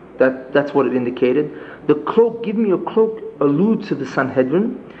ring. That's what it indicated. The cloak, give me a cloak, alludes to the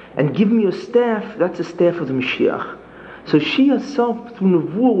Sanhedrin, and give me a staff, that's a staff of the Mashiach. So she herself, through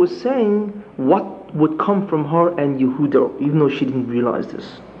Nevuah, was saying what would come from her and Yehuda, even though she didn't realize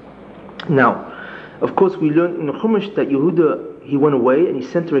this. Now, of course, we learned in the Chumash that Yehuda, he went away and he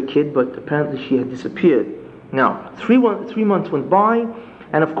sent her a kid, but apparently she had disappeared. Now, 3 months went by,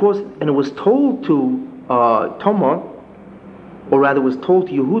 and of course, and it was told to Tamar, or rather was told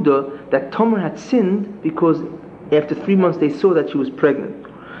to Yehuda, that Tamar had sinned because after 3 months they saw that she was pregnant.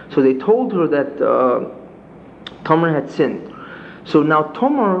 So they told her that Tamar had sinned. So now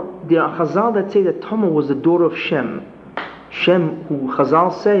Tamar, there are Chazal that say that Tamar was the daughter of Shem. Shem, who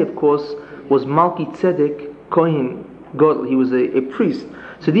Chazal say, of course, was Malki Tzedek Kohen, Gadol. He was a priest.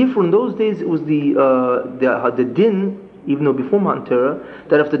 So therefore, in those days, it was the din, even though before Matan Torah,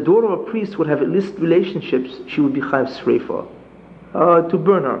 that if the daughter of a priest would have illicit relationships, she would be chayav sreifa, to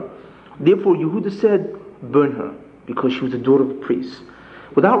burn her. Therefore, Yehuda said, burn her, because she was the daughter of a priest,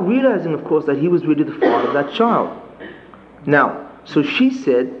 without realizing, of course, that he was really the father of that child. Now, so she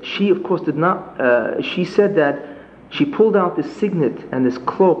said, she of course did not, she said that she pulled out this signet and this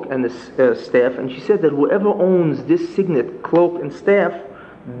cloak and this staff, and she said that whoever owns this signet, cloak, and staff,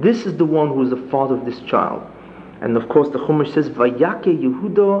 this is the one who is the father of this child. And of course the Chumash says, Vayake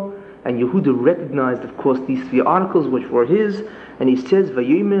Yehuda, and Yehuda recognized, of course, these three articles which were his, and he says,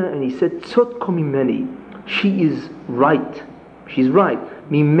 Vayomer, and he said, Tzot komimeni, she is right, she's right.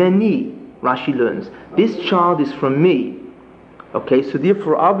 Mimeni, Rashi learns, this child is from me. Okay, so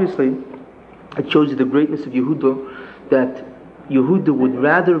therefore, obviously, it shows you the greatness of Yehuda, that Yehuda would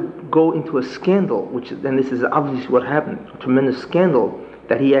rather go into a scandal, and this is obviously what happened, a tremendous scandal,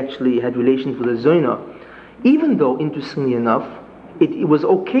 that he actually had relations with a Zoina, even though, interestingly enough, it was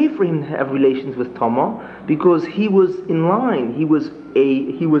okay for him to have relations with Tamar, because he was in line, he was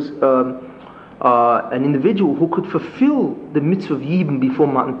an individual who could fulfill the mitzvah of Yibum before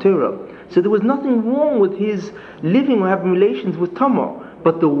Matan Torah. So there was nothing wrong with his living or having relations with Tamar.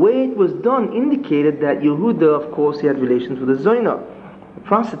 But the way it was done indicated that Yehuda, of course, he had relations with a Zoina, a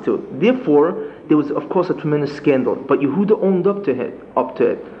prostitute. Therefore, there was, of course, a tremendous scandal. But Yehuda owned up to it,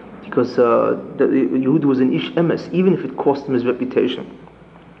 because Yehuda was an Ish Emes, even if it cost him his reputation,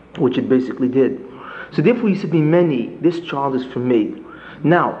 which it basically did. So therefore, he said, Mimeni, this child is from me.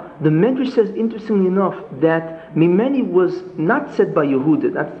 Now, the Medrash says, interestingly enough, that Mimeni was not said by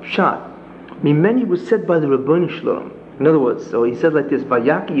Yehuda, that's Pshat. Mimeni was said by the Rabbeinu Shalom. In other words, so he said like this,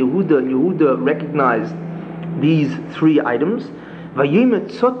 Vayaki Yehuda, and Yehuda recognized these three items. Vayomer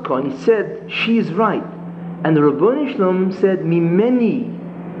Tzotka, and he said, she is right. And the Rabbeinu Shalom said,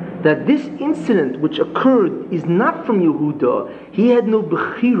 Mimeni, that this incident which occurred is not from Yehuda. He had no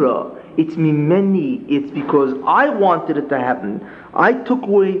bechira. It's Mimeni. It's because I wanted it to happen. I took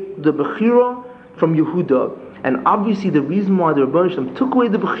away the bechira from Yehuda. And obviously the reason why the Rebbeinu Shalom took away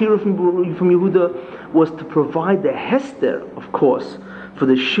the bechira from Yehuda was to provide the hester, of course, for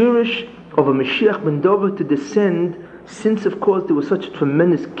the shirish of a Mashiach ben David to descend, since of course there was such a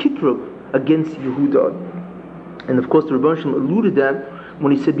tremendous kitrug against Yehuda. And of course the Rebbeinu Shalom alluded that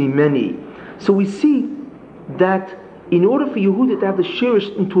when he said Mimeni. So we see that in order for Yehuda to have the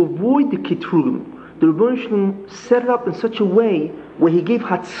shirish and to avoid the kitrugim, the Rebbeinu Shalom set it up in such a way where he gave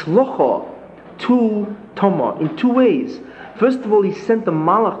hatzlocha to Tamar in two ways. First of all, he sent the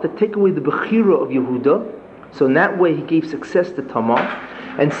Malach to take away the Bechira of Yehuda, so in that way he gave success to Tamar.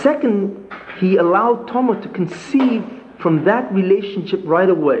 And second, he allowed Tamar to conceive from that relationship right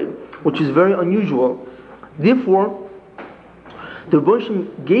away, which is very unusual. Therefore, the Rebbeinu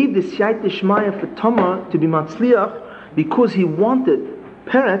Shalom gave the Siyata Shmaya for Tamar to be Matzliach because he wanted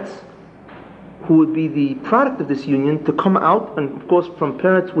Peretz, who would be the product of this union, to come out, and of course from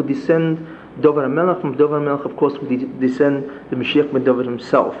Peretz would descend Dover HaMelech, from Dover HaMelech of course would descend the Mashiach ben David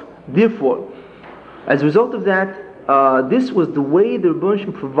himself. Therefore, as a result of that, this was the way the Rebbeinu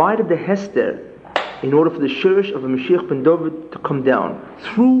Shalom provided the Hester in order for the Shirish of the Mashiach ben David to come down,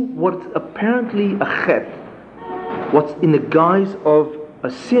 through what's apparently a chet, what's in the guise of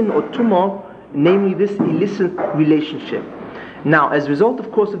a sin or tumah, namely this illicit relationship. Now, as a result,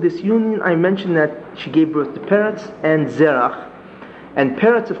 of course, of this union, I mentioned that she gave birth to Peretz and Zerach. And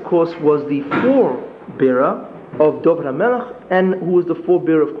Peretz, of course, was the forebearer of Dover HaMelech, and who was the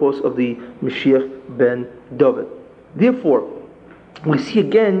forebearer, of course, of the Mashiach ben David. Therefore, we see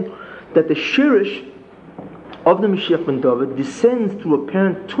again that the Shirish of the Mashiach ben David descends through a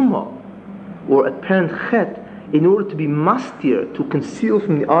parent tumah, or a parent chet, in order to be mastir, to conceal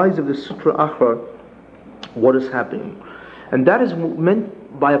from the eyes of the Sutra Achra what is happening. And that is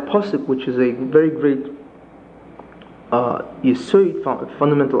meant by a pasuk, which is a very great Yesod,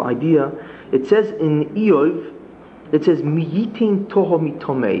 fundamental idea. It says in Eov, it says, Miyitin toho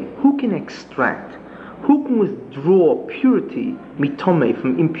mitome. Who can extract? Who can withdraw purity, mitome,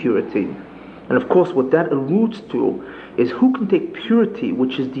 from impurity? And of course, what that alludes to is who can take purity,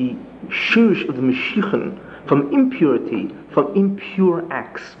 which is the shirish of the Mashiach, from impurity, from impure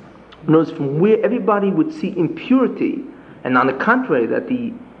acts. Notice from where everybody would see impurity, and on the contrary, that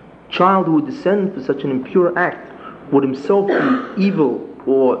the child who would descend for such an impure act would himself be evil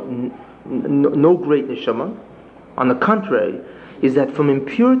or no great neshama. On the contrary, is that from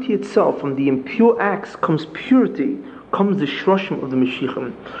impurity itself, from the impure acts comes purity, comes the shroshim of the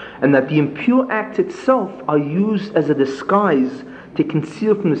Mashiach, and that the impure acts itself are used as a disguise to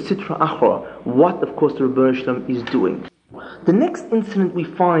conceal from the Sitra Achra what, of course, the Rebbeinu Shalom is doing. The next incident we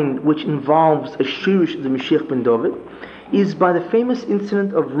find, which involves a shirish of the Mashiach ben David, is by the famous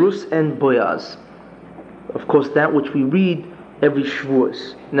incident of Rus and Boaz. Of course, that which we read every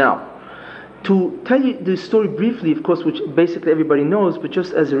Shavuos. Now, to tell you the story briefly, of course, which basically everybody knows, but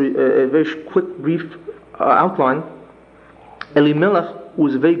just as a very quick, brief outline, Elimelech, who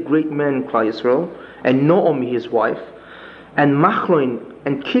was a very great man in Klal Yisrael, and Naomi, his wife, and Machloin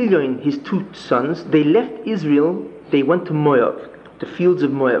and Kilyon, his two sons, they left Israel. They went to Moab, the fields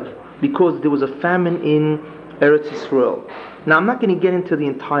of Moab, because there was a famine in Eretz Yisrael. Now, I'm not going to get into the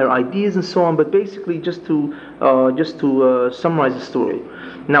entire ideas and so on, but basically just to summarize the story.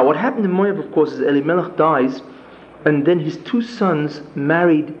 Now, what happened in Moab, of course, is Elimelech dies, and then his two sons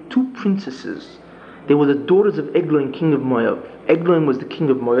married two princesses. They were the daughters of Eglon, king of Moab. Eglon was the king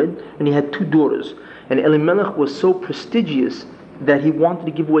of Moab, and he had two daughters. And Elimelech was so prestigious that he wanted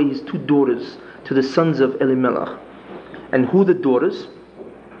to give away his two daughters to the sons of Elimelech. And who the daughters?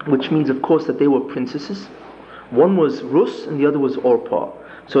 Which means, of course, that they were princesses. One was Rus and the other was Orpah.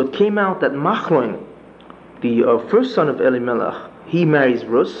 So it came out that Machloin, the first son of Elimelech, he marries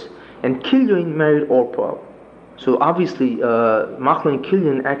Rus, and Kilyon married Orpah. So obviously, Machloin and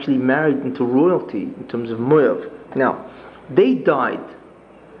Kilyon actually married into royalty in terms of Moab. Now, they died,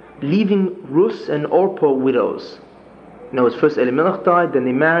 leaving Rus and Orpah widows. Now, it was first Elimelech died, then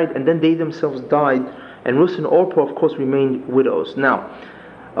they married, and then they themselves died, and Rus and Orpah, of course, remained widows. Now,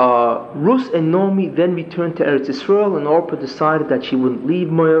 Rus and Naomi then returned to Eretz Yisrael, and Orpah decided that she wouldn't leave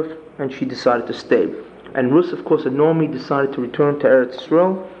Moab, and she decided to stay. And Rus, of course, and Naomi decided to return to Eretz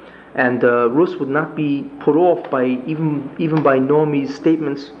Yisrael, and Rus would not be put off by even by Naomi's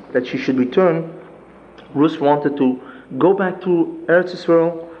statements that she should return. Rus wanted to go back to Eretz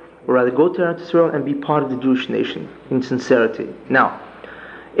Yisrael, or rather go to Eretz Yisrael and be part of the Jewish nation in sincerity. Now,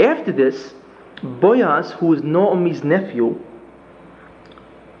 after this, Boaz, who was Naomi's nephew,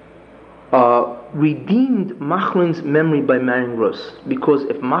 redeemed Machloin's memory by marrying Rus, because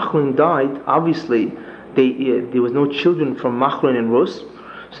if Machloin died, obviously there was no children from Machloin and Rus,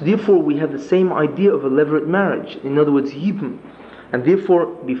 so therefore we have the same idea of a levirate marriage, in other words, Yibum. And therefore,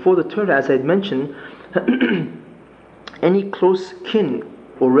 before the Torah, as I had mentioned, any close kin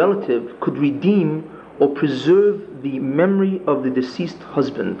or relative could redeem or preserve the memory of the deceased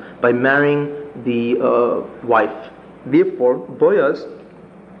husband by marrying the wife. Therefore, Boaz,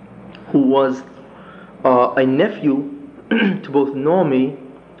 who was a nephew to both Naomi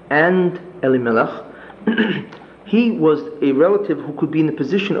and Elimelech, he was a relative who could be in the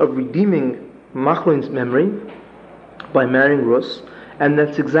position of redeeming Machloin's memory by marrying Rus, and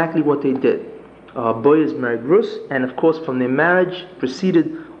that's exactly what they did. Boaz married Rus, and of course from their marriage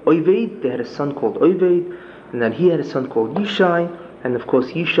proceeded Oved. They had a son called Oved, and then he had a son called Yishai, and of course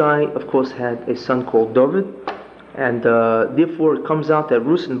Yishai, of course, had a son called David. And therefore it comes out that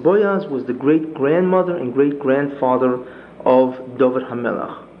Rus and Boaz was the great-grandmother and great-grandfather of David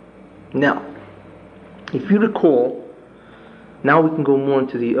HaMelech. Now, if you recall, now we can go more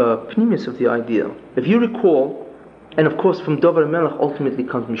into the pneumis of the idea. If you recall, and of course from David HaMelech ultimately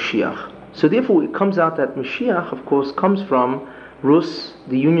comes Mashiach. So therefore it comes out that Mashiach, of course, comes from Rus,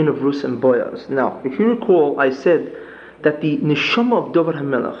 the union of Rus and Boaz. Now, if you recall, I said that the neshama of David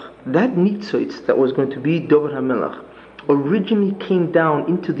HaMelech, that nitzitz that was going to be David HaMelech, originally came down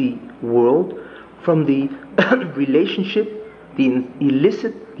into the world from the relationship, the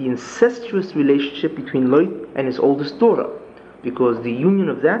illicit, the incestuous relationship between Lot and his oldest daughter, because the union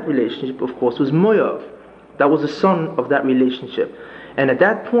of that relationship, of course, was Moab. That was the son of that relationship. And at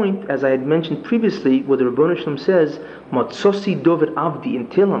that point, as I had mentioned previously, where the Rebbeinu Shalom says, Matzosi David Avdi in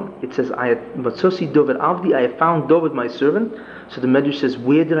Tehillim, it says, Matzosi David Avdi, I have found David my servant. So the Medrash says,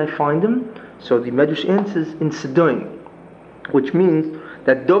 where did I find him? So the Medrash answers, in Sidon, which means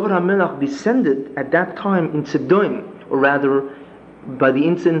that David HaMelech descended at that time in Sidon, or rather, by the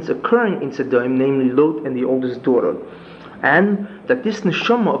incidents occurring in Sidon, namely Lot and the oldest daughter. And that this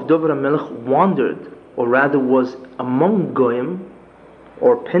neshama of David HaMelech wandered, or rather was among Goyim,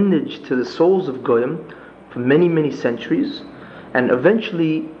 or appendage to the souls of Goyim, for many, many centuries. And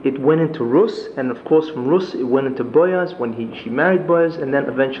eventually it went into Rus, and of course from Rus it went into Boaz when she married Boaz, and then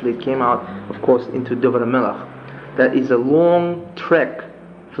eventually it came out, of course, into David HaMelech. That is a long trek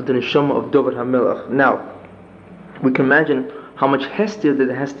for the neshama of David HaMelech. Now, we can imagine how much hestia that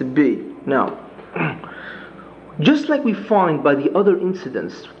it has to be. Now, just like we find by the other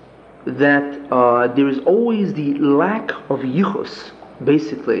incidents that there is always the lack of yichus,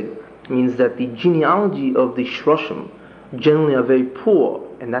 basically, means that the genealogy of the Shroshim generally are very poor,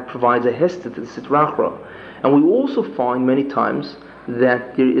 and that provides a hesed to the Sitra Achra. And we also find many times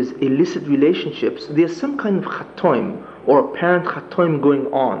that there is illicit relationships. There's some kind of chatoim, or apparent chatoim going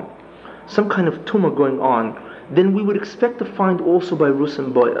on, some kind of tumah going on. Then we would expect to find also by Rus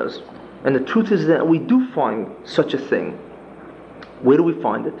and Boaz. And the truth is that we do find such a thing. Where do we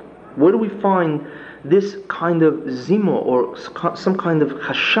find it? Where do we find this kind of zimo, or some kind of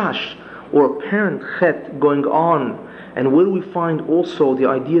chashash, or apparent chet going on? And where do we find also the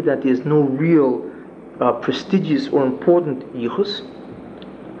idea that there is no real prestigious or important yichus?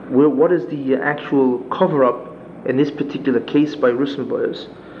 What is the actual cover-up in this particular case by Rus and Boaz?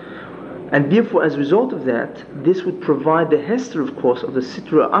 And therefore, as a result of that, this would provide the hester, of course, of the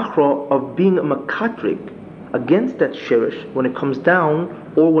Sitra Achra of being a makatrik against that sherish when it comes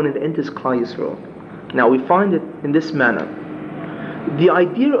down or when it enters Klal Yisrael. Now we find it in this manner. The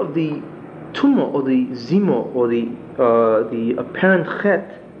idea of the tumah, or the zimo, or the apparent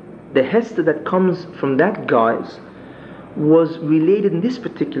chet, the hester that comes from that guise, was related in this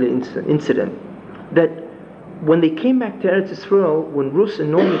particular incident, that when they came back to Eretz Yisrael, when Rus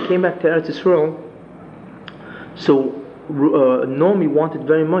and Naomi came back to Eretz Yisrael, so Naomi wanted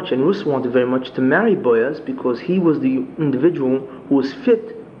very much, and Rus wanted very much, to marry Boaz, because he was the individual who was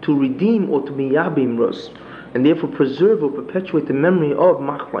fit to redeem or to be Yabim Rus, and therefore preserve or perpetuate the memory of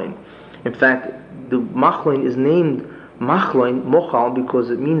Machlein. In fact, the Machlein is named Machlein, Mochal,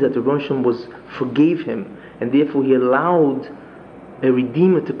 because it means that the Rebbeinu Shalom forgave him, and therefore he allowed a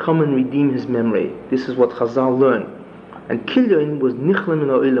redeemer to come and redeem his memory. This is what Chazal learned. And Kilyon was Nichlam min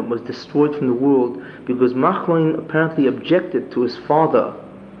ha'olam, was destroyed from the world, because Machlein apparently objected to his father,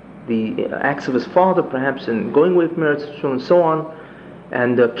 the acts of his father, perhaps in going away from Eretz Yisrael and so on,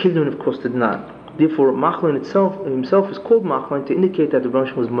 and Kilyon, of course, did not. Therefore, Machlein himself is called Machlein to indicate that the Rebbeinu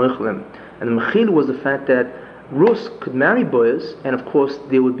Shalom was Mechlem. And the Mechil was the fact that Rus could marry Boaz, and of course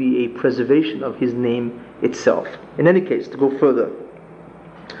there would be a preservation of his name itself. In any case, to go further,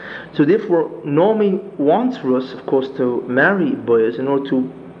 so therefore Naomi wants Rus, of course, to marry Boaz in order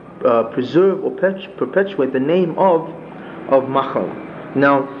to preserve or perpetuate the name of Machal.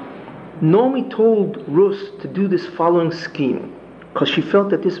 Now, Naomi told Rus to do this following scheme, because she felt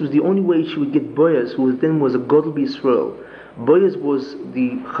that this was the only way she would get Boaz, who then was a Gadol B'Yisrael. Boaz was,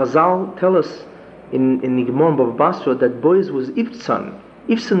 the Chazal tell us in the Gemara in Bava Basra, that Boaz was Ifsan.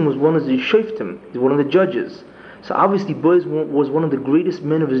 Ifsan was one of the Shoftim, one of the judges. So obviously Boaz was one of the greatest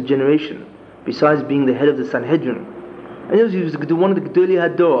men of his generation, besides being the head of the Sanhedrin. And he was one of the Gedolei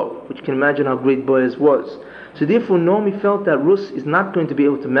Hador, which you can imagine how great Boaz was. So therefore Naomi felt that Rus is not going to be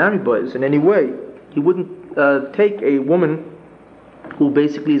able to marry Boaz in any way. He wouldn't take a woman who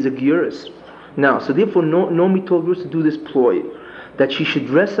basically is a Geuris. Now, so therefore Naomi told Rus to do this ploy, that she should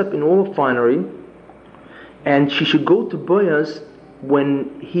dress up in all finery, and she should go to Boaz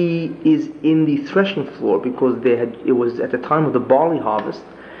when he is in the threshing floor, because it was at the time of the barley harvest,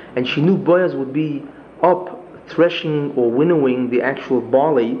 and she knew Boaz would be up threshing or winnowing the actual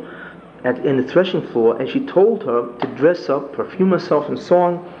barley in the threshing floor, and she told her to dress up, perfume herself and so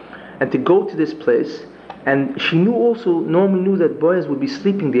on, and to go to this place. And she knew also, Naomi knew that Boaz would be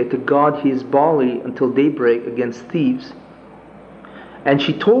sleeping there to guard his barley until daybreak against thieves. And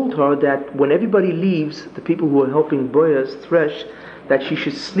she told her that when everybody leaves, the people who are helping Boaz thresh, that she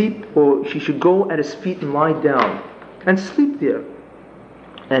should sleep, or she should go at his feet and lie down and sleep there.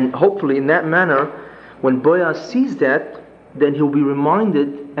 And hopefully in that manner, when Boaz sees that, then he'll be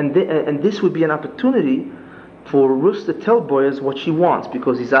reminded, and this would be an opportunity for Rus to tell Boaz what she wants,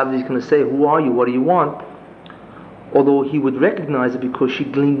 because he's obviously going to say, "Who are you? What do you want?" Although he would recognize it because she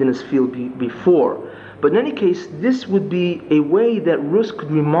gleaned in his field before. But in any case, this would be a way that Rus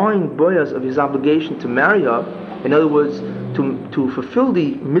could remind Boaz of his obligation to marry her. In other words, to fulfill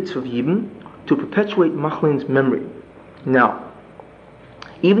the mitzvah of Yibum, to perpetuate Machlein's memory. Now,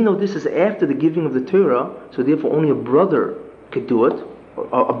 even though this is after the giving of the Torah, so therefore only a brother could do it,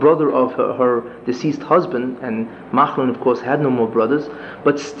 a brother of her deceased husband, and Machlein of course had no more brothers,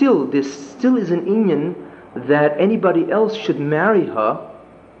 but still, there still is an inyan that anybody else should marry her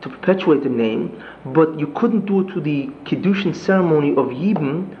to perpetuate the name, but you couldn't do it through the Kiddushin ceremony of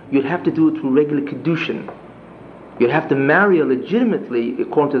Yibum. You'd have to do it through regular Kiddushin. You'd have to marry her legitimately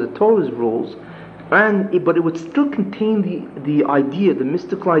according to the Torah's rules, but it would still contain the idea, the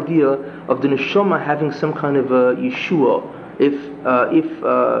mystical idea of the neshama having some kind of a Yeshua, if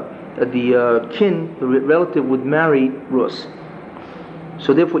the kin, the relative, would marry Rus.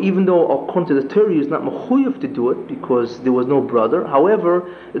 So therefore, even though according to the Torah he is not mechuyev to do it because there was no brother,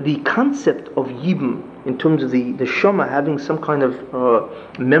 however, the concept of Yibum, in terms of the Shema having some kind of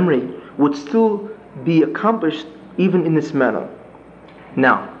memory, would still be accomplished even in this manner.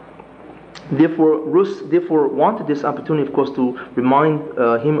 Now, Therefore, Rus wanted this opportunity, of course, to remind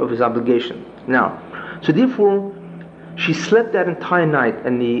him of his obligation. Now, so therefore, she slept that entire night,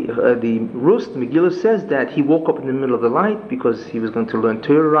 and the Rus, the Megillah says that he woke up in the middle of the night because he was going to learn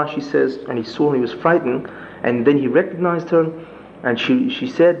Torah, Rashi says, and he saw her, he was frightened, and then he recognized her, and she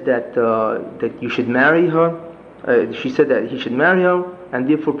said that you should marry her. She said that he should marry her, and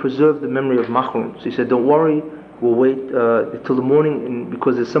therefore preserve the memory of Machrun. So he said, don't worry, we'll wait till the morning,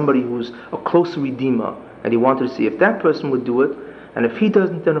 because there's somebody who's a closer redeemer, and he wanted to see if that person would do it, and if he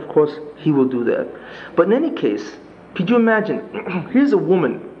doesn't, then of course he will do that. But in any case, could you imagine, here's a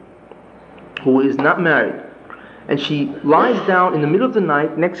woman who is not married, and she lies down in the middle of the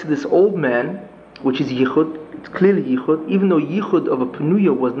night next to this old man, which is Yichud. It's clearly Yichud, even though Yichud of a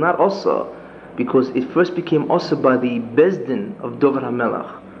Penuya was not Asa, because it first became Asa by the Bezdin of Dover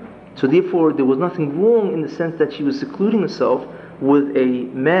HaMelech. So therefore there was nothing wrong in the sense that she was secluding herself with a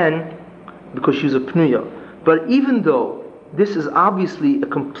man because she was a Penuya. But even though this is obviously a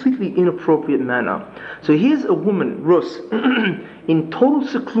completely inappropriate manner, so here's a woman, Rus, in total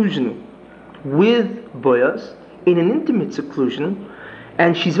seclusion with Boaz, in an intimate seclusion,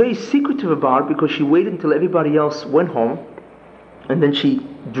 and she's very secretive about it because she waited until everybody else went home, and then she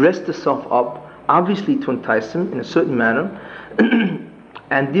dressed herself up, obviously to entice him in a certain manner,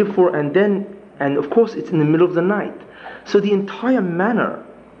 and therefore, and of course it's in the middle of the night. So the entire manner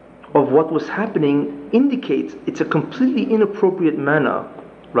of what was happening indicates it's a completely inappropriate manner,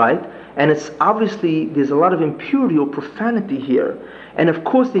 right? And it's obviously, there's a lot of impurity or profanity here. And of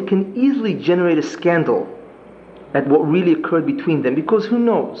course they can easily generate a scandal at what really occurred between them, because who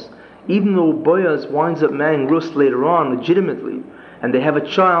knows? Even though Boaz winds up marrying Rus later on legitimately, and they have a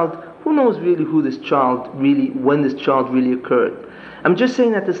child, who knows really when this child really occurred. I'm just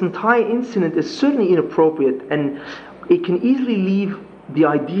saying that this entire incident is certainly inappropriate, and it can easily leave the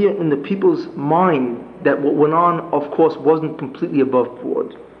idea in the people's mind that what went on, of course, wasn't completely above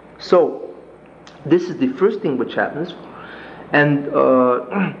board. So, this is the first thing which happens, and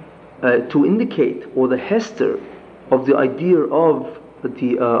to indicate, or the hester of the idea of a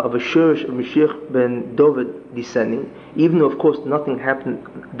Shirish of Mashiach ben David descending, even though of course nothing happened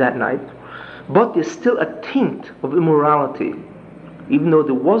that night, but there's still a taint of immorality, even though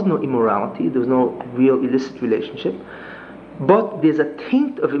there was no immorality, there was no real illicit relationship, but there's a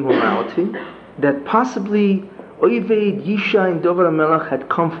taint of immorality that possibly Oived, Yisha, and Dover HaMelech had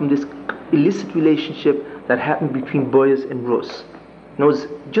come from this illicit relationship that happened between Boaz and Rus. In other words,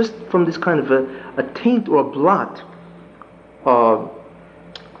 just from this kind of a taint or a blot,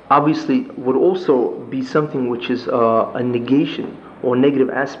 obviously would also be something which is a negation or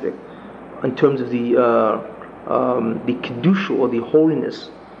negative aspect in terms of the kedusha or the holiness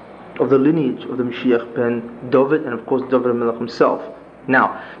of the lineage of the Mashiach ben David, and of course David HaMelech himself.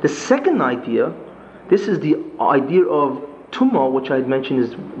 Now, the second idea, this is the idea of Tumah, which I had mentioned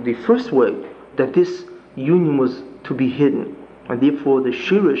is the first way that this union was to be hidden, and therefore the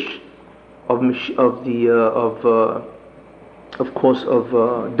shirish of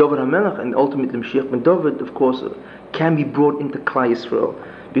David HaMelech and ultimately Mashiach ben David, of course, can be brought into Klal Yisrael,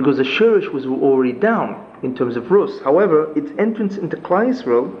 because the shirish was already down in terms of Rus. However, its entrance into Klal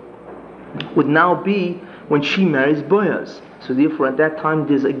Yisrael would now be when she marries Boaz. So therefore at that time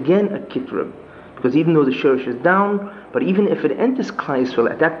there's again a kitrib, because even though the shirish is down, but even if it enters Klal Yisrael,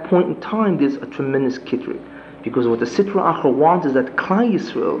 at that point in time there's a tremendous kitrib, because what the Sitra Achra wants is that Klal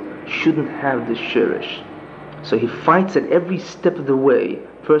Yisrael shouldn't have this shirish. So he fights at every step of the way,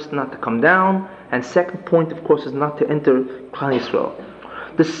 first not to come down, and second point of course is not to enter Klal Yisrael.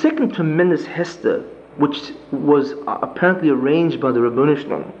 The second tremendous hester, which was apparently arranged by the Ribbono Shel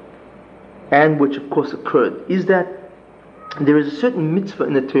Olam, and which of course occurred, is that there is a certain mitzvah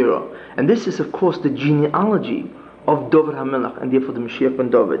in the Torah, and this is of course the genealogy of David HaMelech, and therefore the Mashiach ben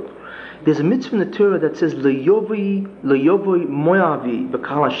David. There's a mitzvah in the Torah that says L'yovoi Moavi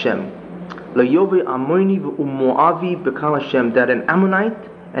b'kal Hashem, L'yovoi Ammoni v'Moavi b'kal Hashem, that an Ammonite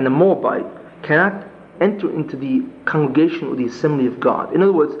and a Moabite cannot enter into the congregation or the assembly of God. In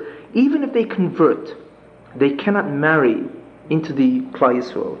other words, even if they convert, they cannot marry into the Klal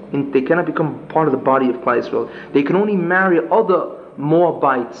Yisrael. They cannot become part of the body of Klal Yisrael. They can only marry other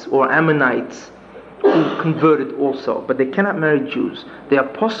Moabites or Ammonites who converted also, but they cannot marry Jews. They are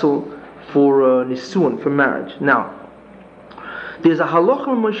apostle for Nisuan, for marriage. Now, there's a halacha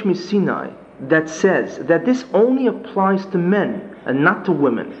in Moshe Sinai that says that this only applies to men and not to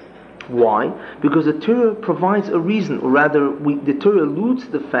women. Why? Because the Torah provides a reason, or rather, the Torah alludes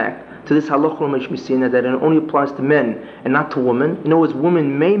to the fact, to this halacha Moshe Sinai, that it only applies to men and not to women. In other words,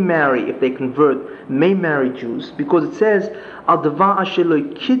 women may marry, if they convert, may marry Jews, because it says, Al davar asher lo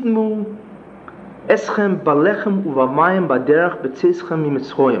kidmu Eschem balechem uvamayim baderach betzeschem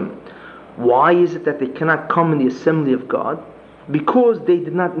mimitzroyim. Why is it that they cannot come in the assembly of God? Because they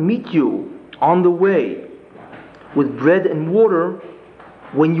did not meet you on the way with bread and water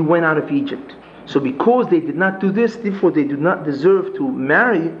when you went out of Egypt. So because they did not do this, therefore they do not deserve to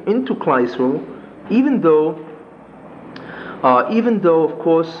marry into Klal Yisrael, even though of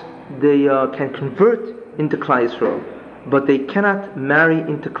course they can convert into Klal Yisrael, but they cannot marry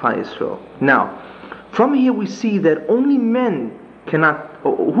into Klal Yisrael. Now, from here we see that only men cannot.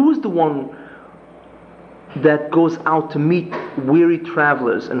 Who is the one that goes out to meet weary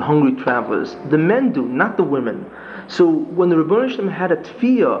travelers and hungry travelers? The men do, not the women. So when the Rebbeinu Shalom had a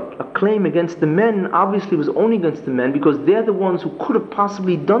tfiyah, a claim against the men, obviously it was only against the men because they're the ones who could have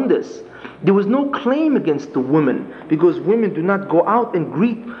possibly done this. There was no claim against the women because women do not go out and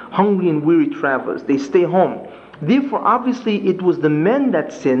greet hungry and weary travelers. They stay home. Therefore, obviously it was the men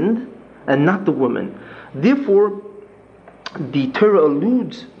that sinned and not the women. Therefore, the Torah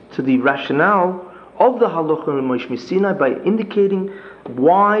alludes to the rationale of the halacha in Moshe Sinai by indicating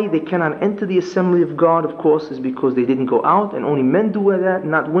why they cannot enter the assembly of God, of course, is because they didn't go out, and only men do that,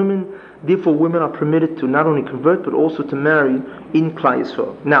 not women. Therefore, women are permitted to not only convert, but also to marry in Klal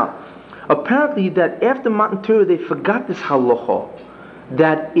Yisrael. Now, apparently that after Matan Torah, they forgot this halacha,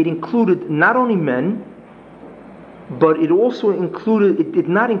 that it included not only men, but it did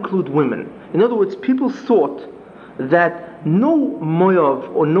not include women. In other words, people thought that no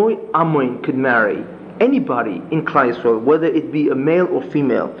Moav or no Ammon could marry anybody in Klal Yisrael, whether it be a male or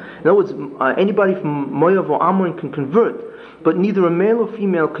female. In other words, anybody from Moav or Ammon can convert, but neither a male or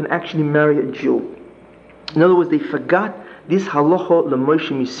female can actually marry a Jew. In other words, they forgot this halacha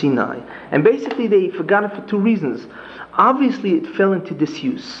l'Moshe Sinai, and basically they forgot it for two reasons. Obviously, it fell into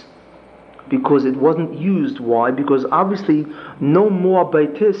disuse because it wasn't used. Why? Because obviously no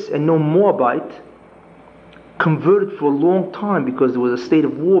Moabitess and no Moabite converted for a long time because there was a state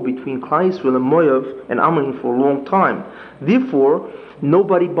of war between Klal Yisrael and Moav and Ammon for a long time. Therefore,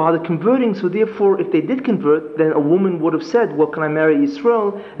 nobody bothered converting. So therefore, if they did convert, then a woman would have said, well, can I marry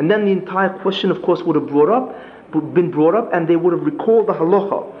Israel? And then the entire question, of course, would have been brought up, and they would have recalled the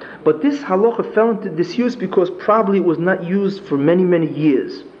halacha. But this halacha fell into disuse because probably it was not used for many, many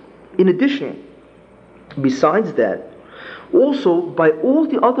years. In addition, besides that, also by all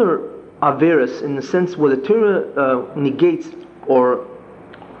the other Averis, in the sense where the Torah negates or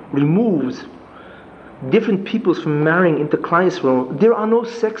removes different peoples from marrying into Klal Yisrael, there are no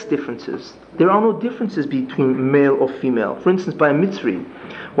sex differences. There are no differences between male or female. For instance, by a Mitzri,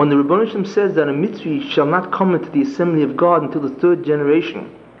 when the Rebbeinu Shalom says that a Mitzri shall not come into the assembly of God until the third generation,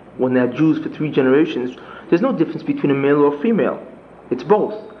 when they are Jews for 3 generations, there's no difference between a male or a female. It's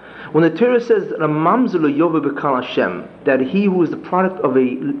both. When the Torah says that he who is the product of a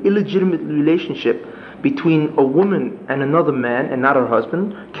illegitimate relationship between a woman and another man and not her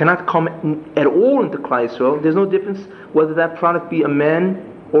husband cannot come at all into Klal Yisrael, there's no difference whether that product be a man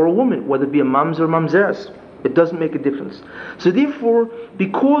or a woman, whether it be a mamzer or mamzeres. It doesn't make a difference. So therefore,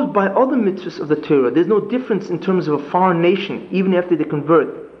 because by other mitzvahs of the Torah, there's no difference in terms of a foreign nation, even after they convert.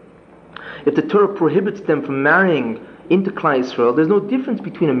 If the Torah prohibits them from marrying into Klal Yisrael, there's no difference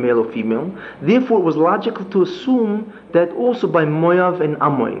between a male or female. Therefore, it was logical to assume that also by Moav and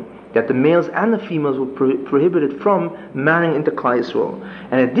Ammon, that the males and the females were prohibited from marrying into Klal Yisrael.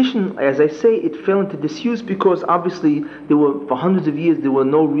 And in addition, as I say, it fell into disuse because obviously for hundreds of years there were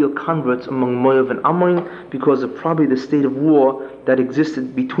no real converts among Moav and Ammon because of probably the state of war that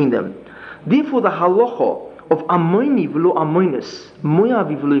existed between them. Therefore, the halacha of Ammoni v'lo Ammonis,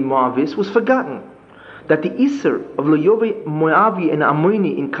 Moavi v'lo Moavis was forgotten. That the Isser of Loyove Moavi and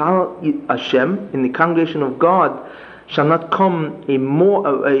Ammoni in Kal Hashem, in the congregation of God, shall not come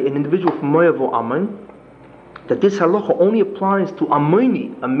an individual from Moav or Ammon, that this halacha only applies to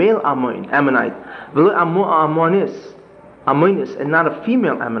Ammoni, a male Ammonite, v'lo Ammonis, and not a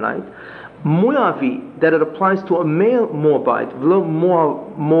female Ammonite. Moavi, that it applies to a male Moabite, v'lo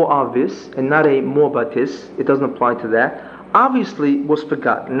Moavis, and not a Moabitis, it doesn't apply to that, obviously was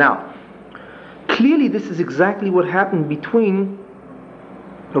forgotten. Now, clearly this is exactly what happened between,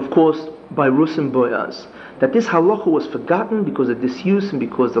 of course, by Rus and Boaz. That this halacha was forgotten because of disuse and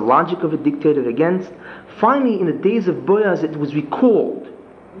because the logic of it dictated against. Finally, in the days of Boaz, it was recalled,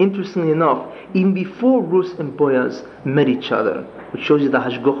 interestingly enough, even before Rus and Boaz met each other, which shows you the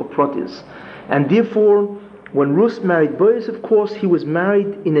Hashgocha Pratis. And therefore, when Rus married Boaz, of course, he was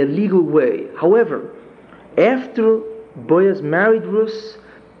married in a legal way. However, after Boaz married Rus,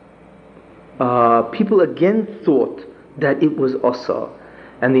 people again thought that it was Asa.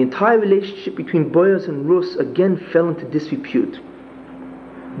 And the entire relationship between Boaz and Rus again fell into disrepute.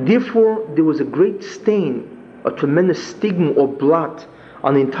 Therefore, there was a great stain, a tremendous stigma or blot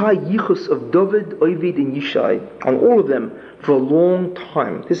on the entire yichus of David, Oved, and Yishai, on all of them, for a long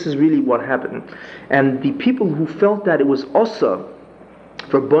time. This is really what happened. And the people who felt that it was asa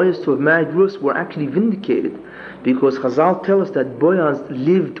for Boaz to have married Ruth were actually vindicated, because Chazal tell us that Boaz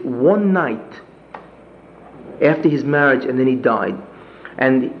lived one night after his marriage and then he died,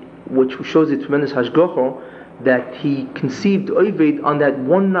 and which shows a tremendous hashgacha that he conceived Oved on that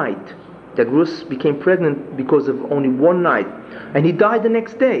one night, that Ruth became pregnant because of only one night, and he died the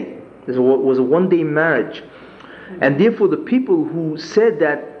next day. It was a one-day marriage, and therefore the people who said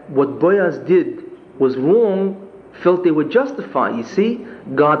that what Boaz did was wrong felt they were justified. You see,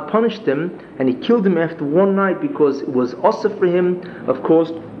 God punished him and he killed him after one night because it was also for him, of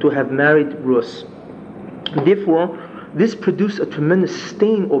course, to have married Ruth. Therefore, this produced a tremendous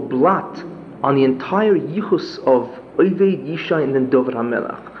stain or blot on the entire yichus of Oved, Yishai, and then David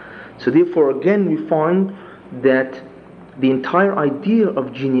HaMelech. So therefore, again, we find that the entire idea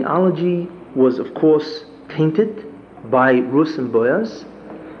of genealogy was, of course, tainted by Ruth and Boaz.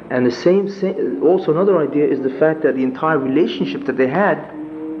 And the same, also another idea is the fact that the entire relationship that they had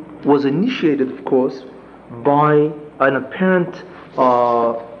was initiated, of course, by an apparent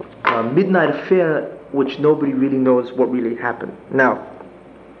midnight affair, which nobody really knows what really happened. Now,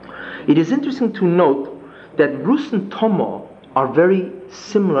 it is interesting to note that Ruth and Tamar are very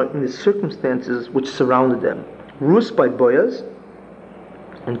similar in the circumstances which surrounded them. Ruth by Boaz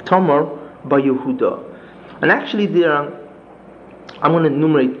and Tamar by Yehuda. And actually I'm going to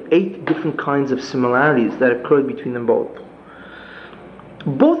enumerate 8 different kinds of similarities that occurred between them both.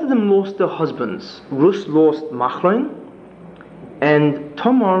 Both of them lost their husbands. Ruth lost Machloin, and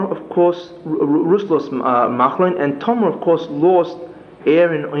Tamar, of course, Ruth lost Machloin, and Tamar, of course, lost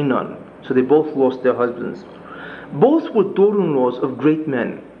Er and Onan. So they both lost their husbands. Both were daughter-in-laws of great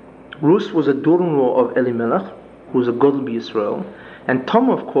men. Ruth was a daughter-in-law of Elimelech, who was a Gadol B'Yisrael, and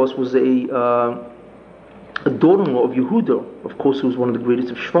Tamar, of course, was a daughter-in-law of Yehuda, of course, who was one of the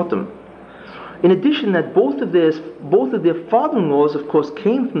greatest of Shvatim. In addition, that both of their father-in-laws, of course,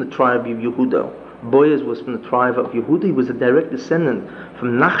 came from the tribe of Yehuda. Boaz was from the tribe of Yehuda. He was a direct descendant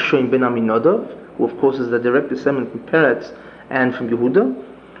from Nachshon ben Aminadav, who, of course, is a direct descendant from Peretz and from Yehuda.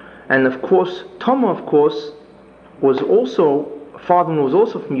 And of course, Tamar, of course, father-in-law was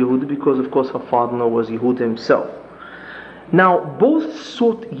also from Yehuda, because, of course, her father-in-law was Yehuda himself. Now, both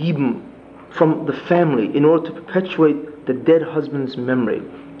sought Yibum from the family in order to perpetuate the dead husband's memory.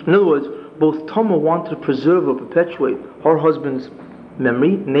 In other words, both Tamar wanted to preserve or perpetuate her husband's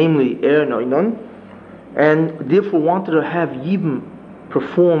memory, namely Er and Onan, and therefore wanted to have Yibum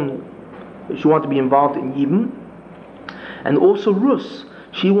performed. She wanted to be involved in Yibum. And also Ruth,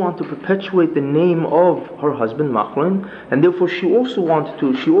 she wanted to perpetuate the name of her husband Machlon, and therefore she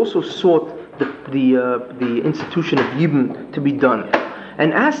also sought the institution of Yibum to be done.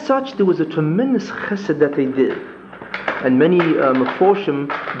 And as such, there was a tremendous chesed that they did. And many Meforshim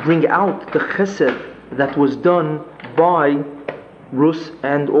bring out the chesed that was done by Ruth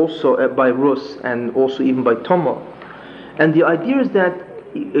and also even by Tamar. And the idea is that,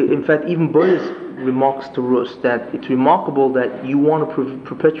 in fact, even Boaz remarks to Ruth that it's remarkable that you want to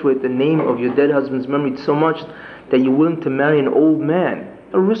perpetuate the name of your dead husband's memory so much that you're willing to marry an old man.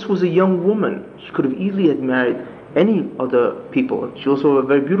 Ruth was a young woman. She could have easily had married any other people. She also was a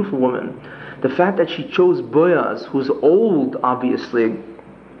very beautiful woman. The fact that she chose Boaz, who's old, obviously,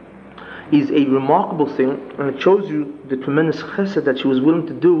 is a remarkable thing, and it shows you the tremendous chesed that she was willing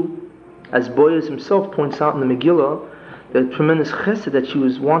to do, as Boaz himself points out in the Megillah, the tremendous chesed that she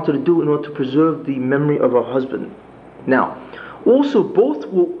wanted to do in order to preserve the memory of her husband. Now, also both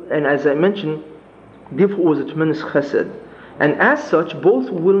were, and as I mentioned, therefore was a tremendous chesed. And as such, both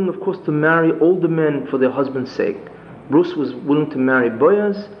were willing, of course, to marry older men for their husband's sake. Ruth was willing to marry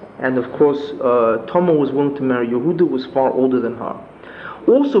Boaz, and of course, Tamar was willing to marry Yehuda, who was far older than her.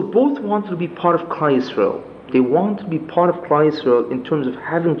 Also, both wanted to be part of Klal Yisrael. They wanted to be part of Klal Yisrael in terms of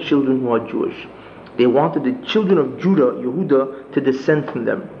having children who are Jewish. They wanted the children of Judah, Yehuda, to descend from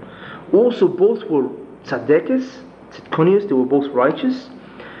them. Also, both were tzadekes, tzidkonius, they were both righteous.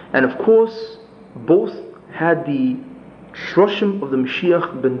 And of course, both had the shroshim of the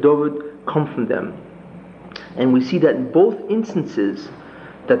Mashiach ben David come from them. And we see that in both instances,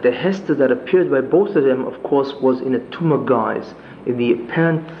 that the Hester that appeared by both of them, of course, was in a tumah guise. In the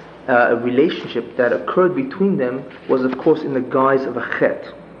apparent relationship that occurred between them was, of course, in the guise of a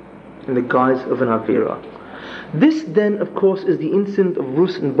chet, in the guise of an avera. This then, of course, is the incident of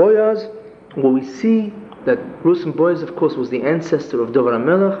Ruth and Boaz, where we see that Rus and Boaz, of course, was the ancestor of David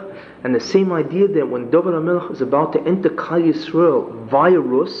HaMelech, and the same idea that when David HaMelech is about to enter Klal Yisrael via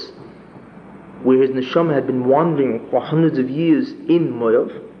Rus, where his neshama had been wandering for hundreds of years in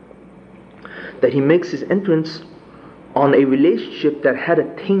Moav, that he makes his entrance on a relationship that had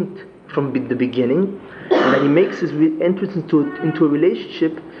a taint from the beginning, and that he makes his entrance into a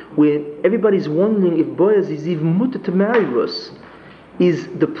relationship where everybody's wondering if Boaz is even mutter to marry Rus. Is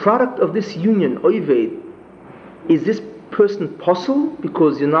the product of this union, Oved, is this person possible?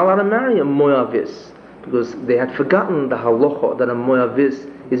 Because you're not allowed to marry a Moavis, because they had forgotten the halacha that a Moavis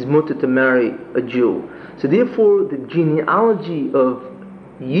is mutter to marry a Jew. So therefore the genealogy of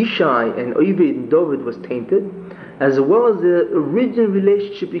Yishai and Oved and David was tainted, as well as the original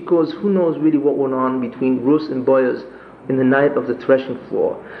relationship, because who knows really what went on between Rus and Boaz in the night of the threshing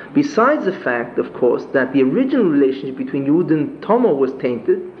floor. Besides the fact, of course, that the original relationship between Yehud and Tamar was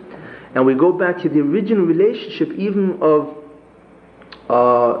tainted, and we go back to the original relationship even of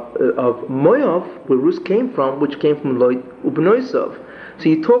Moav, where Rus came from, which came from Lot Ubnoisav. So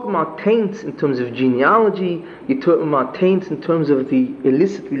you're talking about taints in terms of genealogy, you're talking about taints in terms of the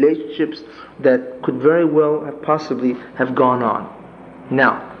illicit relationships that could very well have possibly have gone on.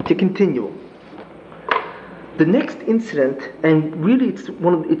 Now, to continue. The next incident, and really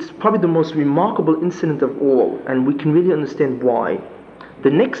it's probably the most remarkable incident of all, and we can really understand why. The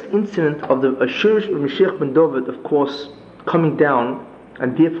next incident of the Ashurish of Mashiach ben David, of course, coming down,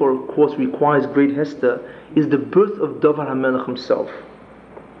 and therefore, of course, requires great Hester, is the birth of David HaMelech himself.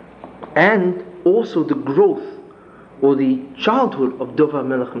 And also the growth, or the childhood of David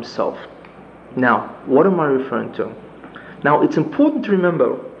HaMelech himself. Now, what am I referring to? Now, it's important to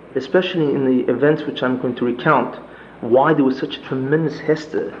remember, especially in the events which I'm going to recount, why there was such a tremendous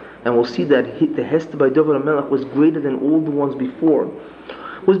Hester, and we'll see that the Hester by David HaMelech was greater than all the ones before,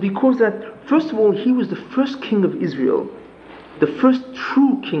 was because that, first of all, he was the first king of Israel, the first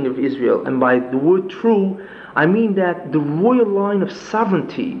true king of Israel, and by the word true, I mean that the royal line of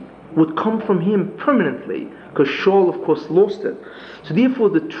sovereignty would come from him permanently, because Shaul, of course, lost it. So therefore,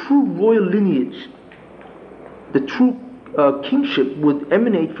 the true royal lineage, the true kingship would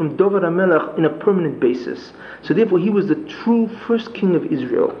emanate from David HaMelech in a permanent basis. So therefore he was the true first king of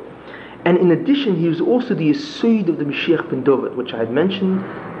Israel. And in addition, he was also the Yesod of the Mashiach ben David, which I had mentioned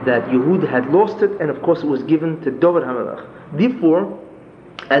that Yehud had lost it, and of course it was given to David HaMelech. Therefore,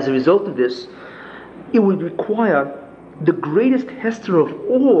 as a result of this, it would require the greatest Hester of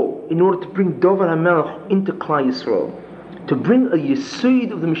all in order to bring David HaMelech into Klal Yisrael, to bring a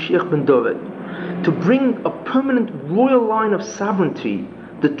Yesod of the Mashiach ben David, to bring a permanent royal line of sovereignty,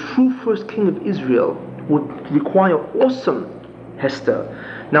 the true first king of Israel, would require awesome Hester.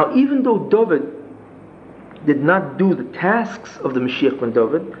 Now, even though David did not do the tasks of the Mashiach ben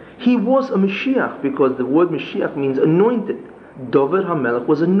David, he was a Mashiach, because the word Mashiach means anointed. David HaMelech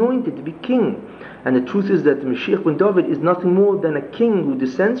was anointed to be king. And the truth is that the Mashiach ben David is nothing more than a king who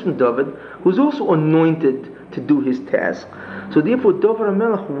descends from David, who's also anointed to do his task. So therefore David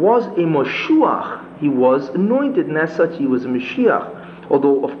HaMelech was a Mashiach. He was anointed, and as such he was a Mashiach.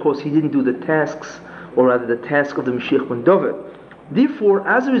 Although of course he didn't do the tasks, or rather the task of the Mashiach ben David. Therefore,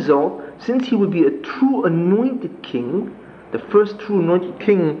 as a result, since he would be a true anointed king, the first true anointed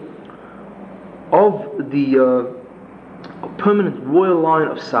king of the permanent royal line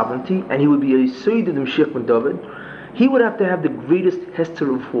of sovereignty, and he would be a Yesod of the Mashiach ben David, he would have to have the greatest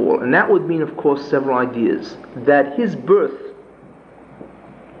Hester of all, and that would mean, of course, several ideas. That his birth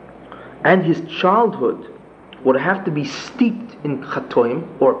and his childhood would have to be steeped in Chatoim,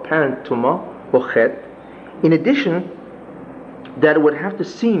 or apparent Tumah, or Chet. In addition, that it would have to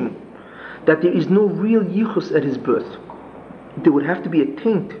seem that there is no real Yichus at his birth. There would have to be a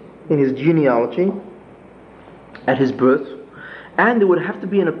taint in his genealogy at his birth, and there would have to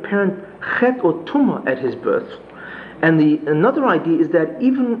be an apparent Chet or Tumah at his birth. And another idea is that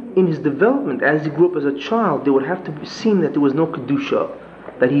even in his development, as he grew up as a child, there would have to seem that there was no Kedusha,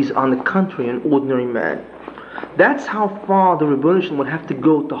 that he's on the contrary an ordinary man. That's how far the Rebbeinu Shalom would have to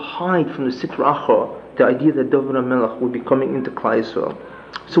go to hide from the Sitra Achra the idea that David HaMelech would be coming into Klal Yisrael.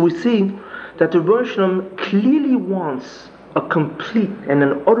 So we see that the Rebbeinu Shalom clearly wants a complete and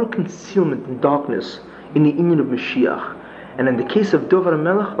an utter concealment in darkness in the union of Mashiach. And in the case of David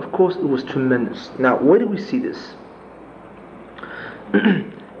HaMelech, of course, it was tremendous. Now, where do we see this?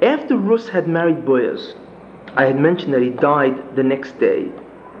 After Rus had married Boaz, I had mentioned that he died the next day.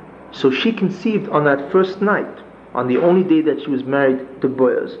 So she conceived on that first night, on the only day that she was married to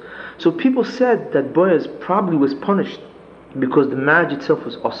Boaz. So people said that Boaz probably was punished because the marriage itself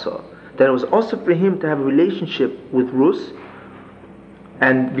was Asa. That it was Asa for him to have a relationship with Rus,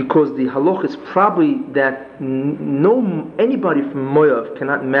 And because the halach is probably that anybody from Moav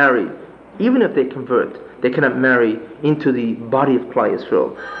cannot marry, even if they convert, they cannot marry into the body of Klal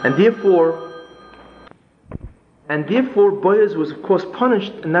Yisrael. And therefore Boaz was of course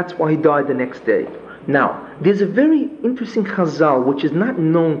punished, and that's why he died the next day. Now, there's a very interesting chazal which is not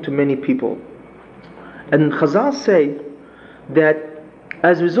known to many people. And chazal say that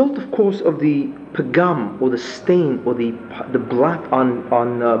as a result, of course, of the pagam, or the stain, or the blot on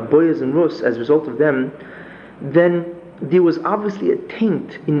Boaz and Rus, as a result of them, then there was obviously a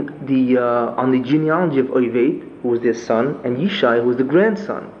taint in on the genealogy of Oved, who was their son, and Yishai, who was the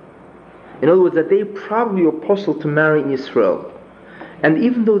grandson. In other words, that they probably were possible to marry in Yisrael. And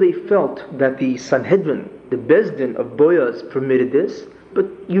even though they felt that the Sanhedrin, the Bezdin of Boaz, permitted this, but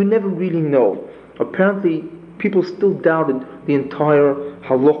you never really know. Apparently, people still doubted the entire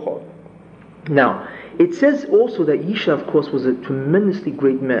halacha. Now, it says also that Yishai, of course, was a tremendously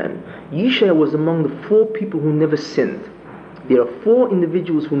great man. Yishai was among the 4 people who never sinned. There are 4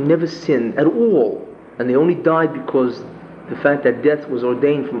 individuals who never sinned at all, and they only died because the fact that death was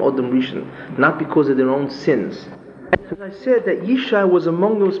ordained from Adam Rishon, not because of their own sins. So I said that Yishai was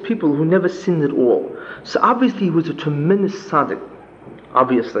among those people who never sinned at all. So obviously he was a tremendous tzaddik.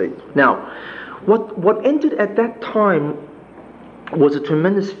 Obviously. Now, what entered at that time was a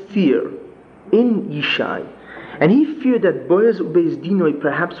tremendous fear in Yishai, and he feared that Boaz Beis Dinoi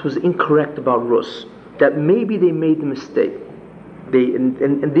perhaps was incorrect about Rus, that maybe they made the mistake.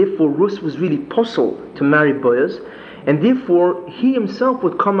 And therefore Rus was really puzzled to marry Boaz, and therefore he himself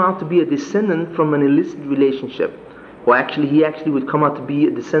would come out to be a descendant from an illicit relationship. Or he actually would come out to be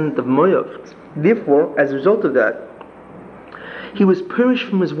a descendant of Moav. Therefore, as a result of that, he was perished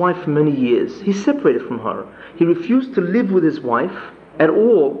from his wife for many years. He separated from her. He refused to live with his wife at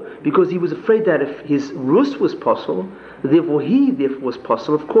all because he was afraid that if his Rus was possible, therefore was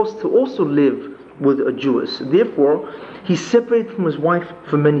possible, of course, to also live with a Jewess. Therefore, he separated from his wife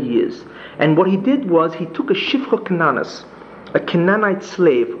for many years. And what he did was he took a Shifcha Kananis, a Canaanite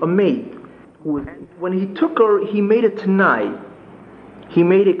slave, a maid. When he took her, he made a Tanai. He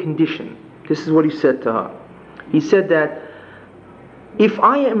made a condition. This is what he said to her. He said that if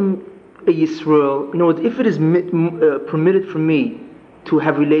I am a Yisrael, if it is permitted for me to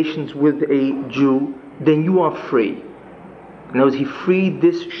have relations with a Jew, then you are free. In other words, he freed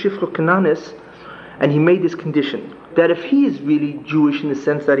this Shifcha Kananis, and he made this condition that if he is really Jewish in the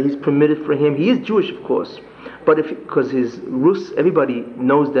sense that he's permitted for him, he is Jewish, of course, but because his Rus, everybody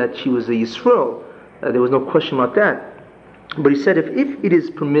knows that she was a Yisrael, there was no question about that. But he said, if it is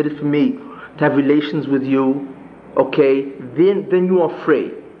permitted for me to have relations with you, okay, then you are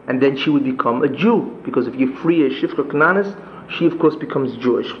free. And then she would become a Jew, because if you free a Shifcha Kananis, she of course becomes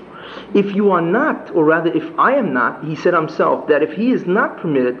Jewish. If you are not, or rather if I am not, he said himself, that if he is not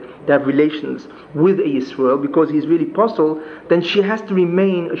permitted to have relations with a Yisrael, because he is really puzzled, then she has to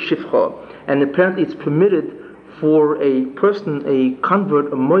remain a Shifcha. And apparently it's permitted for a person, a convert,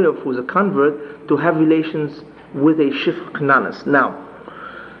 a Moav who is a convert, to have relations with a Shifcha Kananis. Now,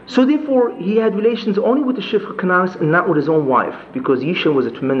 so therefore he had relations only with the Shifcha Kananis and not with his own wife, because Yishai was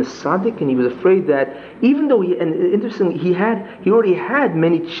a tremendous tzaddik, and he was afraid that even though interestingly he already had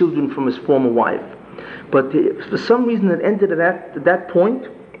many children from his former wife, but for some reason that ended at that point,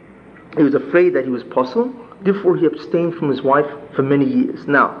 he was afraid that he was puzzled. Therefore he abstained from his wife for many years.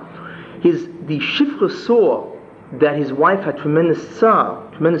 Now, the Shifcha saw that his wife had tremendous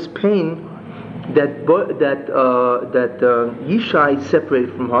pain, that Yishai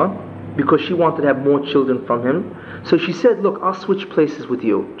separated from her because she wanted to have more children from him. So she said, look, I'll switch places with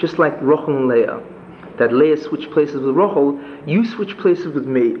you, just like Rachel and Leah. That Leah switched places with Rachel, you switch places with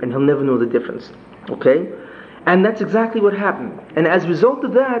me, and he'll never know the difference. Okay? And that's exactly what happened. And as a result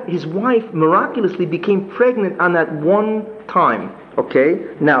of that, his wife miraculously became pregnant on that one time. Okay?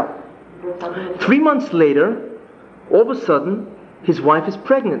 Now, 3 months later, all of a sudden, his wife is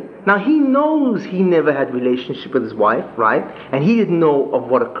pregnant. Now he knows he never had relationship with his wife, right? And he didn't know of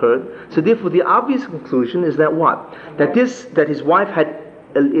what occurred. So therefore the obvious conclusion is that what? That his wife had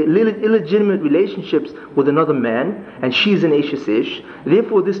illegitimate relationships with another man, and she's an Eshes Ish.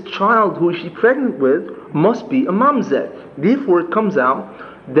 Therefore this child who she's pregnant with must be a mamzer. Therefore it comes out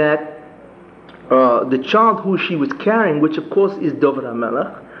that the child who she was carrying, which of course is Dovid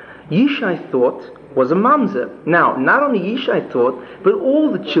HaMelech, Yishai thought was a mamzer. Now, not only Yishai thought, but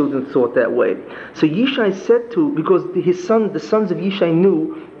all the children thought that way. So Yishai said because the sons of Yishai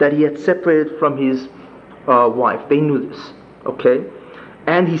knew that he had separated from his wife. They knew this, okay?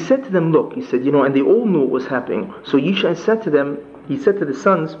 And he said to them, look, he said, and they all knew what was happening. So Yishai said to them, he said to the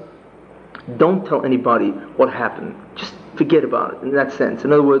sons, don't tell anybody what happened. Just forget about it in that sense.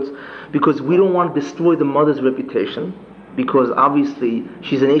 In other words, because we don't want to destroy the mother's reputation, because obviously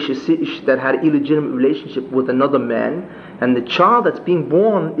she's an Eshes that had an illegitimate relationship with another man, and the child that's being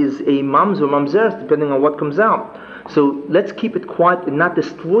born is a mamzer or mamzeres, depending on what comes out. So let's keep it quiet and not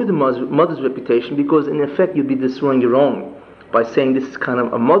destroy the mother's reputation, because in effect you'll be destroying your own by saying this is kind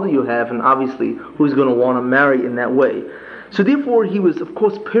of a mother you have, and obviously who's going to want to marry in that way. So therefore he was, of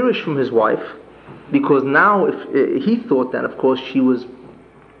course, perished from his wife, because now if he thought that, of course, she was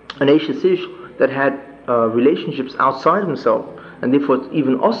an Eshes Ish that had relationships outside himself, and therefore it's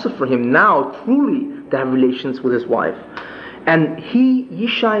even also for him now truly to have relations with his wife. And he,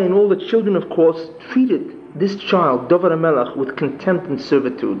 Yishai, and all the children, of course, treated this child, David HaMelech, with contempt and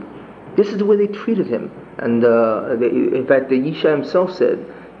servitude. This is the way they treated him. And in fact, the Yishai himself said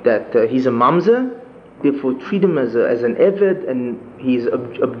that he's a mamzer, therefore treat him as an eved, and he's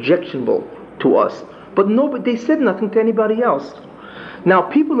objectionable to us. But they said nothing to anybody else. Now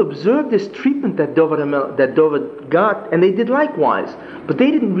people observed this treatment that David got, and they did likewise. But they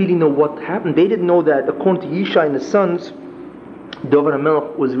didn't really know what happened. They didn't know that according to Yishai and his sons, David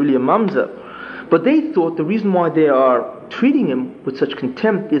HaMelech was really a mamzer. But they thought the reason why they are treating him with such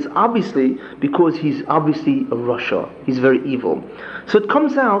contempt is obviously because he's obviously a Rasha. He's very evil. So it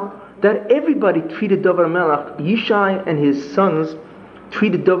comes out that everybody treated David HaMelech, Yishai and his sons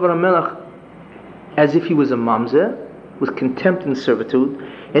treated David HaMelech as if he was a mamzer, with contempt and servitude,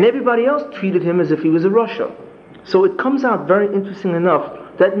 and everybody else treated him as if he was a Rasha. So it comes out very interesting enough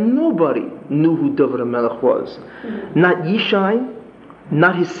that nobody knew who David HaMelech was. Not Yishai,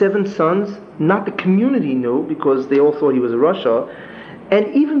 not his 7 sons, not the community knew, because they all thought he was a Rasha, and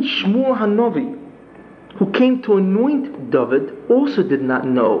even Shmuel Hanavi, who came to anoint David, also did not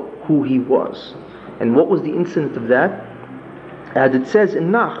know who he was. And what was the incident of that? As it says in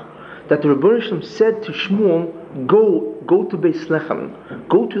Nach, that the Rebbeinu Shalom said to Shmuel, go to Beis Lechem,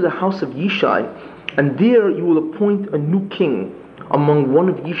 go to the house of Yishai, and there you will appoint a new king among one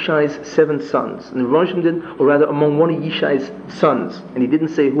of Yishai's 7 sons. And the Rebbeinu Shalom did, or rather among one of Yishai's sons, and he didn't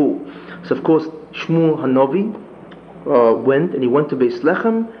say who. So of course Shmuel Hanavi went, and he went to Beis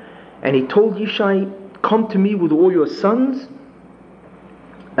Lechem, and he told Yishai, come to me with all your sons,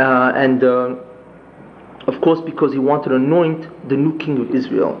 and of course because he wanted to anoint the new king of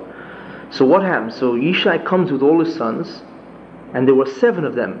Israel. So what happened? So Yishai comes with all his sons, and there were 7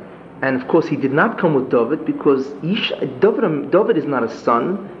 of them. And of course he did not come with David, because David is not a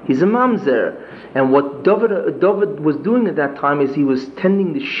son, he's a mamzer. And what David was doing at that time is he was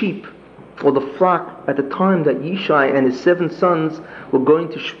tending the sheep or the flock at the time that Yishai and his 7 sons were going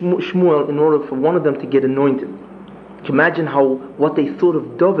to Shmuel in order for one of them to get anointed. Can you imagine what they thought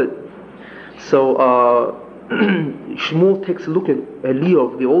of David? So Shmuel takes a look at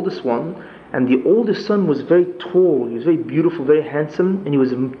Eliyav, the oldest one, and the oldest son was very tall, he was very beautiful, very handsome, and he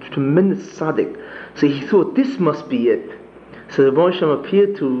was a tremendous tzaddik. So he thought, this must be it. So the Rebbeinu Shalom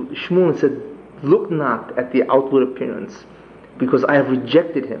appeared to Shmuel and said, look not at the outward appearance, because I have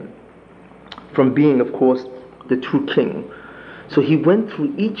rejected him from being, of course, the true king. So he went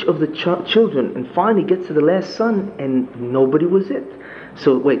through each of the children, and finally gets to the last son, and nobody was it.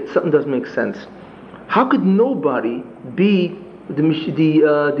 So wait, something doesn't make sense. How could nobody be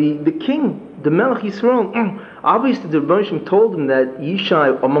the king, the Melech Yisrael? Obviously the Rebbeinu Shalom told him that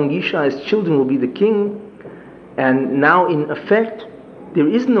Yishai, among Yishai's children, will be the king, and now in effect there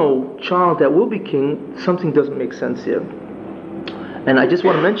is no child that will be king. Something doesn't make sense here. And I just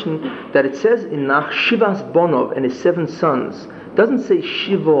want to mention that it says in Nach, Shivas Bonov, and his 7 sons. It doesn't say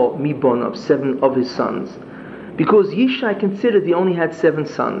Shiva mi Bonov, 7 of his sons, because Yishai considered he only had 7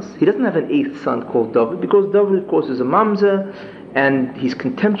 sons. He doesn't have an 8th son called David, because David, of course, is a mamzer, and he's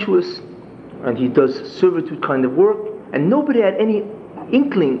contemptuous, and he does servitude kind of work, and nobody had any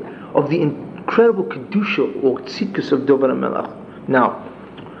inkling of the incredible kedusha or tzidkus of David HaMelech. Now,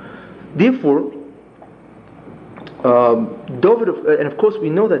 therefore, David, and of course we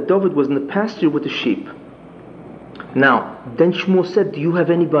know that David was in the pasture with the sheep. Now, then Shmuel said, do you have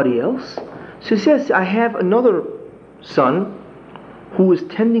anybody else? So he says, I have another son who is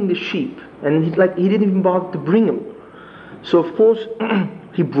tending the sheep, and he didn't even bother to bring him. So of course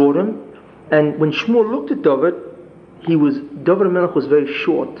he brought him, and when Shmuel looked at David, David HaMelech was very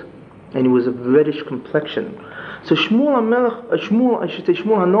short, and he was of reddish complexion. So Shmuel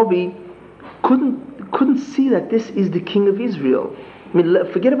Hanavi couldn't see that this is the king of Israel. I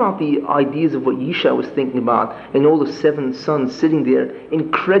mean, forget about the ideas of what Yishai was thinking about, and all the 7 sons sitting there,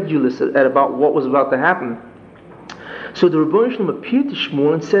 incredulous at about what was about to happen. So the Rebbeinu Shalom appeared to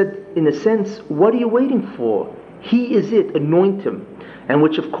Shmuel and said, in a sense, what are you waiting for? He is it, anoint him. And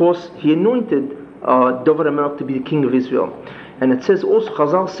which of course he anointed David HaMelech to be the king of Israel. And it says also,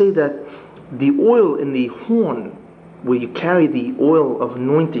 Chazal say that the oil in the horn, where you carry the oil of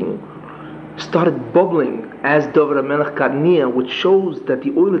anointing, started bubbling as David HaMelech got near, which shows that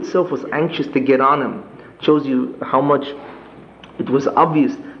the oil itself was anxious to get on him. It shows you how much it was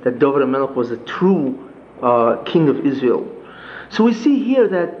obvious that David HaMelech was a true king of Israel. So we see here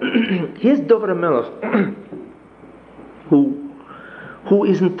that here's David HaMelech, who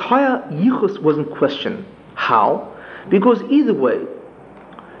his entire yichus was in question. How? Because either way,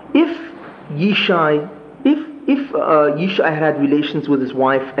 if Yishai had relations with his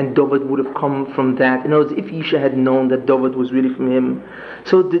wife and David would have come from that, in other words, if Yishai had known that David was really from him,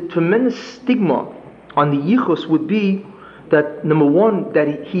 so the tremendous stigma on the yichus would be that, number one,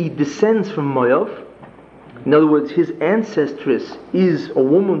 that he descends from Moav. In other words, his ancestress is a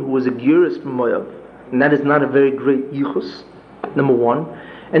woman who was a Geras from Moav, and that is not a very great yichus, number one.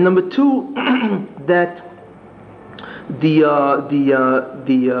 And number two, that the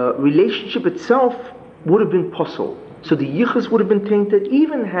relationship itself would have been possible. So the yichus would have been tainted,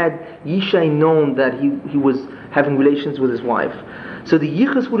 even had Yishai known that he was having relations with his wife. So the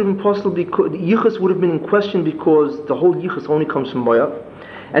yichus would have been possible because the yichus would have been in question because the whole yichus only comes from Moav,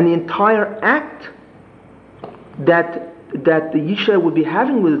 and the entire act that the Yishai would be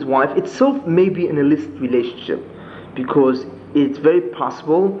having with his wife itself may be an illicit relationship, because it's very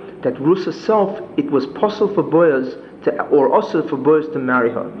possible that Ruth herself, it was possible for Boaz or also for Boaz to marry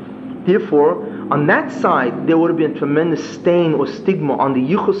her. Therefore, on that side, there would have been a tremendous stain or stigma on the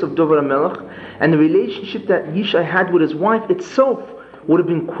yichus of David HaMelech, and the relationship that Yishai had with his wife itself would have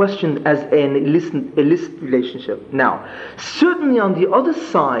been questioned as an illicit relationship. Now, certainly on the other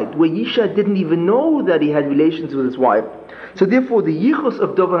side, where Yishai didn't even know that he had relations with his wife, so therefore the yichus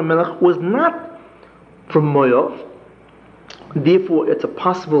of David HaMelech was not from Moav. Therefore, it's a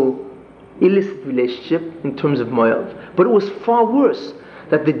possible illicit relationship in terms of Moav. But it was far worse,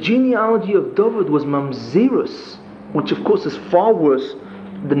 that the genealogy of David was Mamzerus, which of course is far worse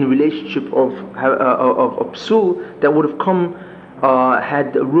than the relationship of Psul that would have come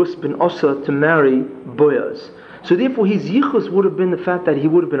had Rus been Osa to marry Boaz. So therefore his yichus would have been the fact that he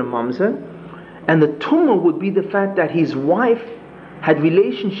would have been a mamzer, and the tumah would be the fact that his wife had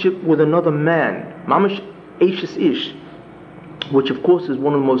relationship with another man, mamash Eishes Ish, which of course is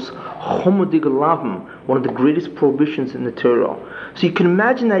one of the most chomodig lavim, one of the greatest prohibitions in the Torah. So you can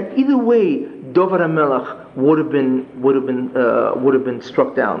imagine that either way, David HaMelech would have been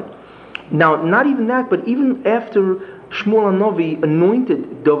struck down. Now, not even that, but even after Shmuel HaNavi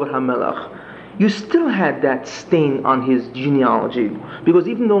anointed David HaMelech, you still had that stain on his genealogy, because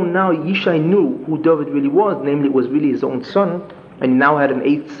even though now Yishai knew who David really was, namely it was really his own son, and he now had an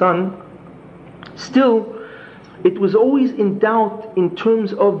eighth son, still it was always in doubt in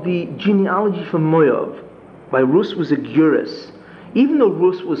terms of the genealogy from Moav. Why Rus was a Geras. Even though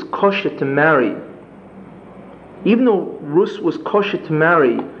Rus was kosher to marry,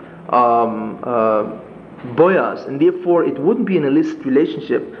 Boaz, and therefore it wouldn't be an illicit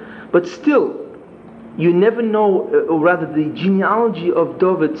relationship, but still, you never know, or rather the genealogy of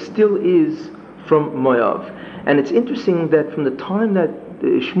David still is from Moav. And it's interesting that from the time that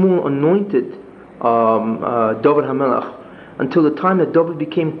Shmuel anointed David HaMelech until the time that David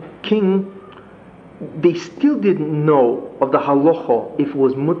became king, they still didn't know of the halacha if it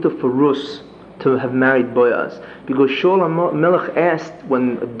was mutter for Rus to have married Boaz, because Shaul HaMelech asked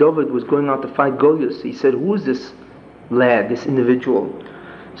when David was going out to fight Goliath, he said, "Who is this lad, this individual?"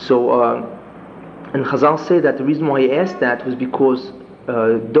 So and Chazal say that the reason why he asked that was because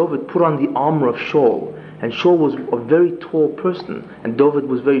David put on the armor of Shaul, and Shaul was a very tall person and David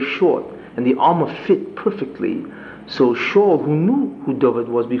was very short, and the armor fit perfectly. So Shaul, who knew who David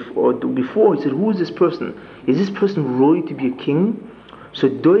was before, he said, "Who is this person? Is this person worthy to be a king?" So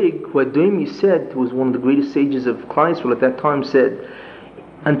Doeg, who Adomi said was one of the greatest sages of Klal Yisrael at that time, said,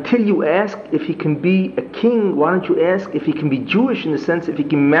 "Until you ask if he can be a king, why don't you ask if he can be Jewish, in the sense if he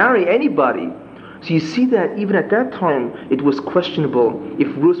can marry anybody?" So you see that even at that time it was questionable if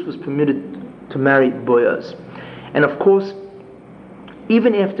Rus was permitted to marry Boaz. And of course,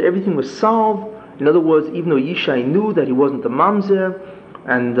 even after everything was solved, in other words, even though Yishai knew that he wasn't the mamzer,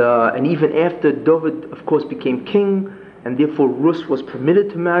 and even after David, of course, became king, and therefore Rus was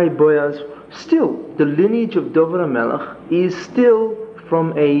permitted to marry Boaz, still the lineage of David HaMelech is still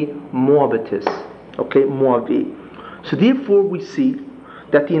from a Moabitess, Moabi. So therefore we see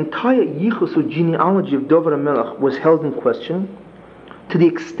that the entire yichus or genealogy of David HaMelech was held in question, to the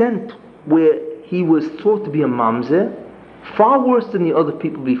extent where he was thought to be a mamzer, far worse than the other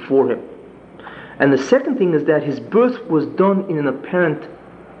people before him. And the second thing is that his birth was done in an apparent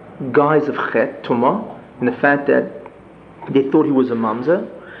guise of Chet, Tumah, and the fact that they thought he was a mamzer.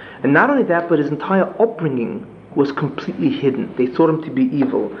 And not only that, but his entire upbringing was completely hidden. They thought him to be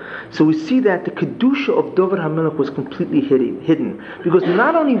evil. So we see that the Kedusha of Dovid HaMelech was completely hidden. Because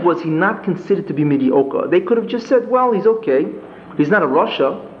not only was he not considered to be mediocre, they could have just said, well, he's okay. He's not a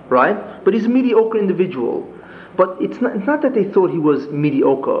Rasha, right? But he's a mediocre individual. But it's not that they thought he was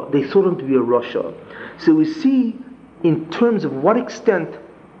mediocre. They thought him to be a Rasha. So we see in terms of what extent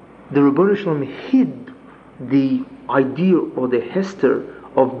the Rebbeinu Shalom hid the idea or the Hester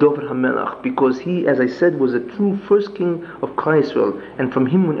of Dovid HaMelech, because he, as I said, was a true first king of Klal Yisrael, and from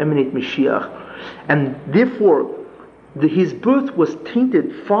him will emanate Mashiach. And therefore, his birth was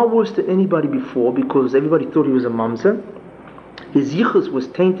tainted far worse than anybody before, because everybody thought he was a mamzer. His yichus was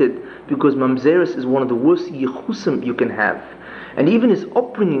tainted because mamzeris is one of the worst yichusim you can have. And even his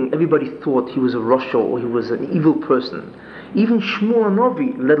upbringing, everybody thought he was a Rasha or he was an evil person. Even Shmuel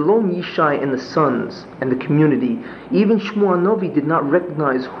HaNavi, let alone Yishai and the sons and the community, even Shmuel HaNavi did not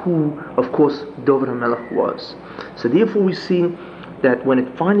recognize who, of course, Dovid HaMelech was. So therefore we see that when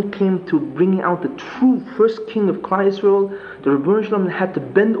it finally came to bringing out the true first king of Klal Yisrael, the Rebbeinu Shalom had to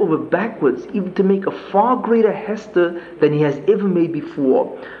bend over backwards, even to make a far greater Hester than he has ever made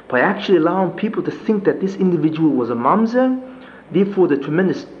before, by actually allowing people to think that this individual was a mamzer. Therefore the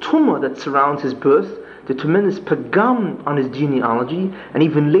tremendous tumah that surrounds his birth, the tremendous pagam on his genealogy, and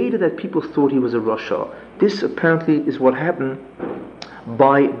even later that people thought he was a Rasha. This apparently is what happened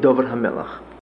by Dovid HaMelech.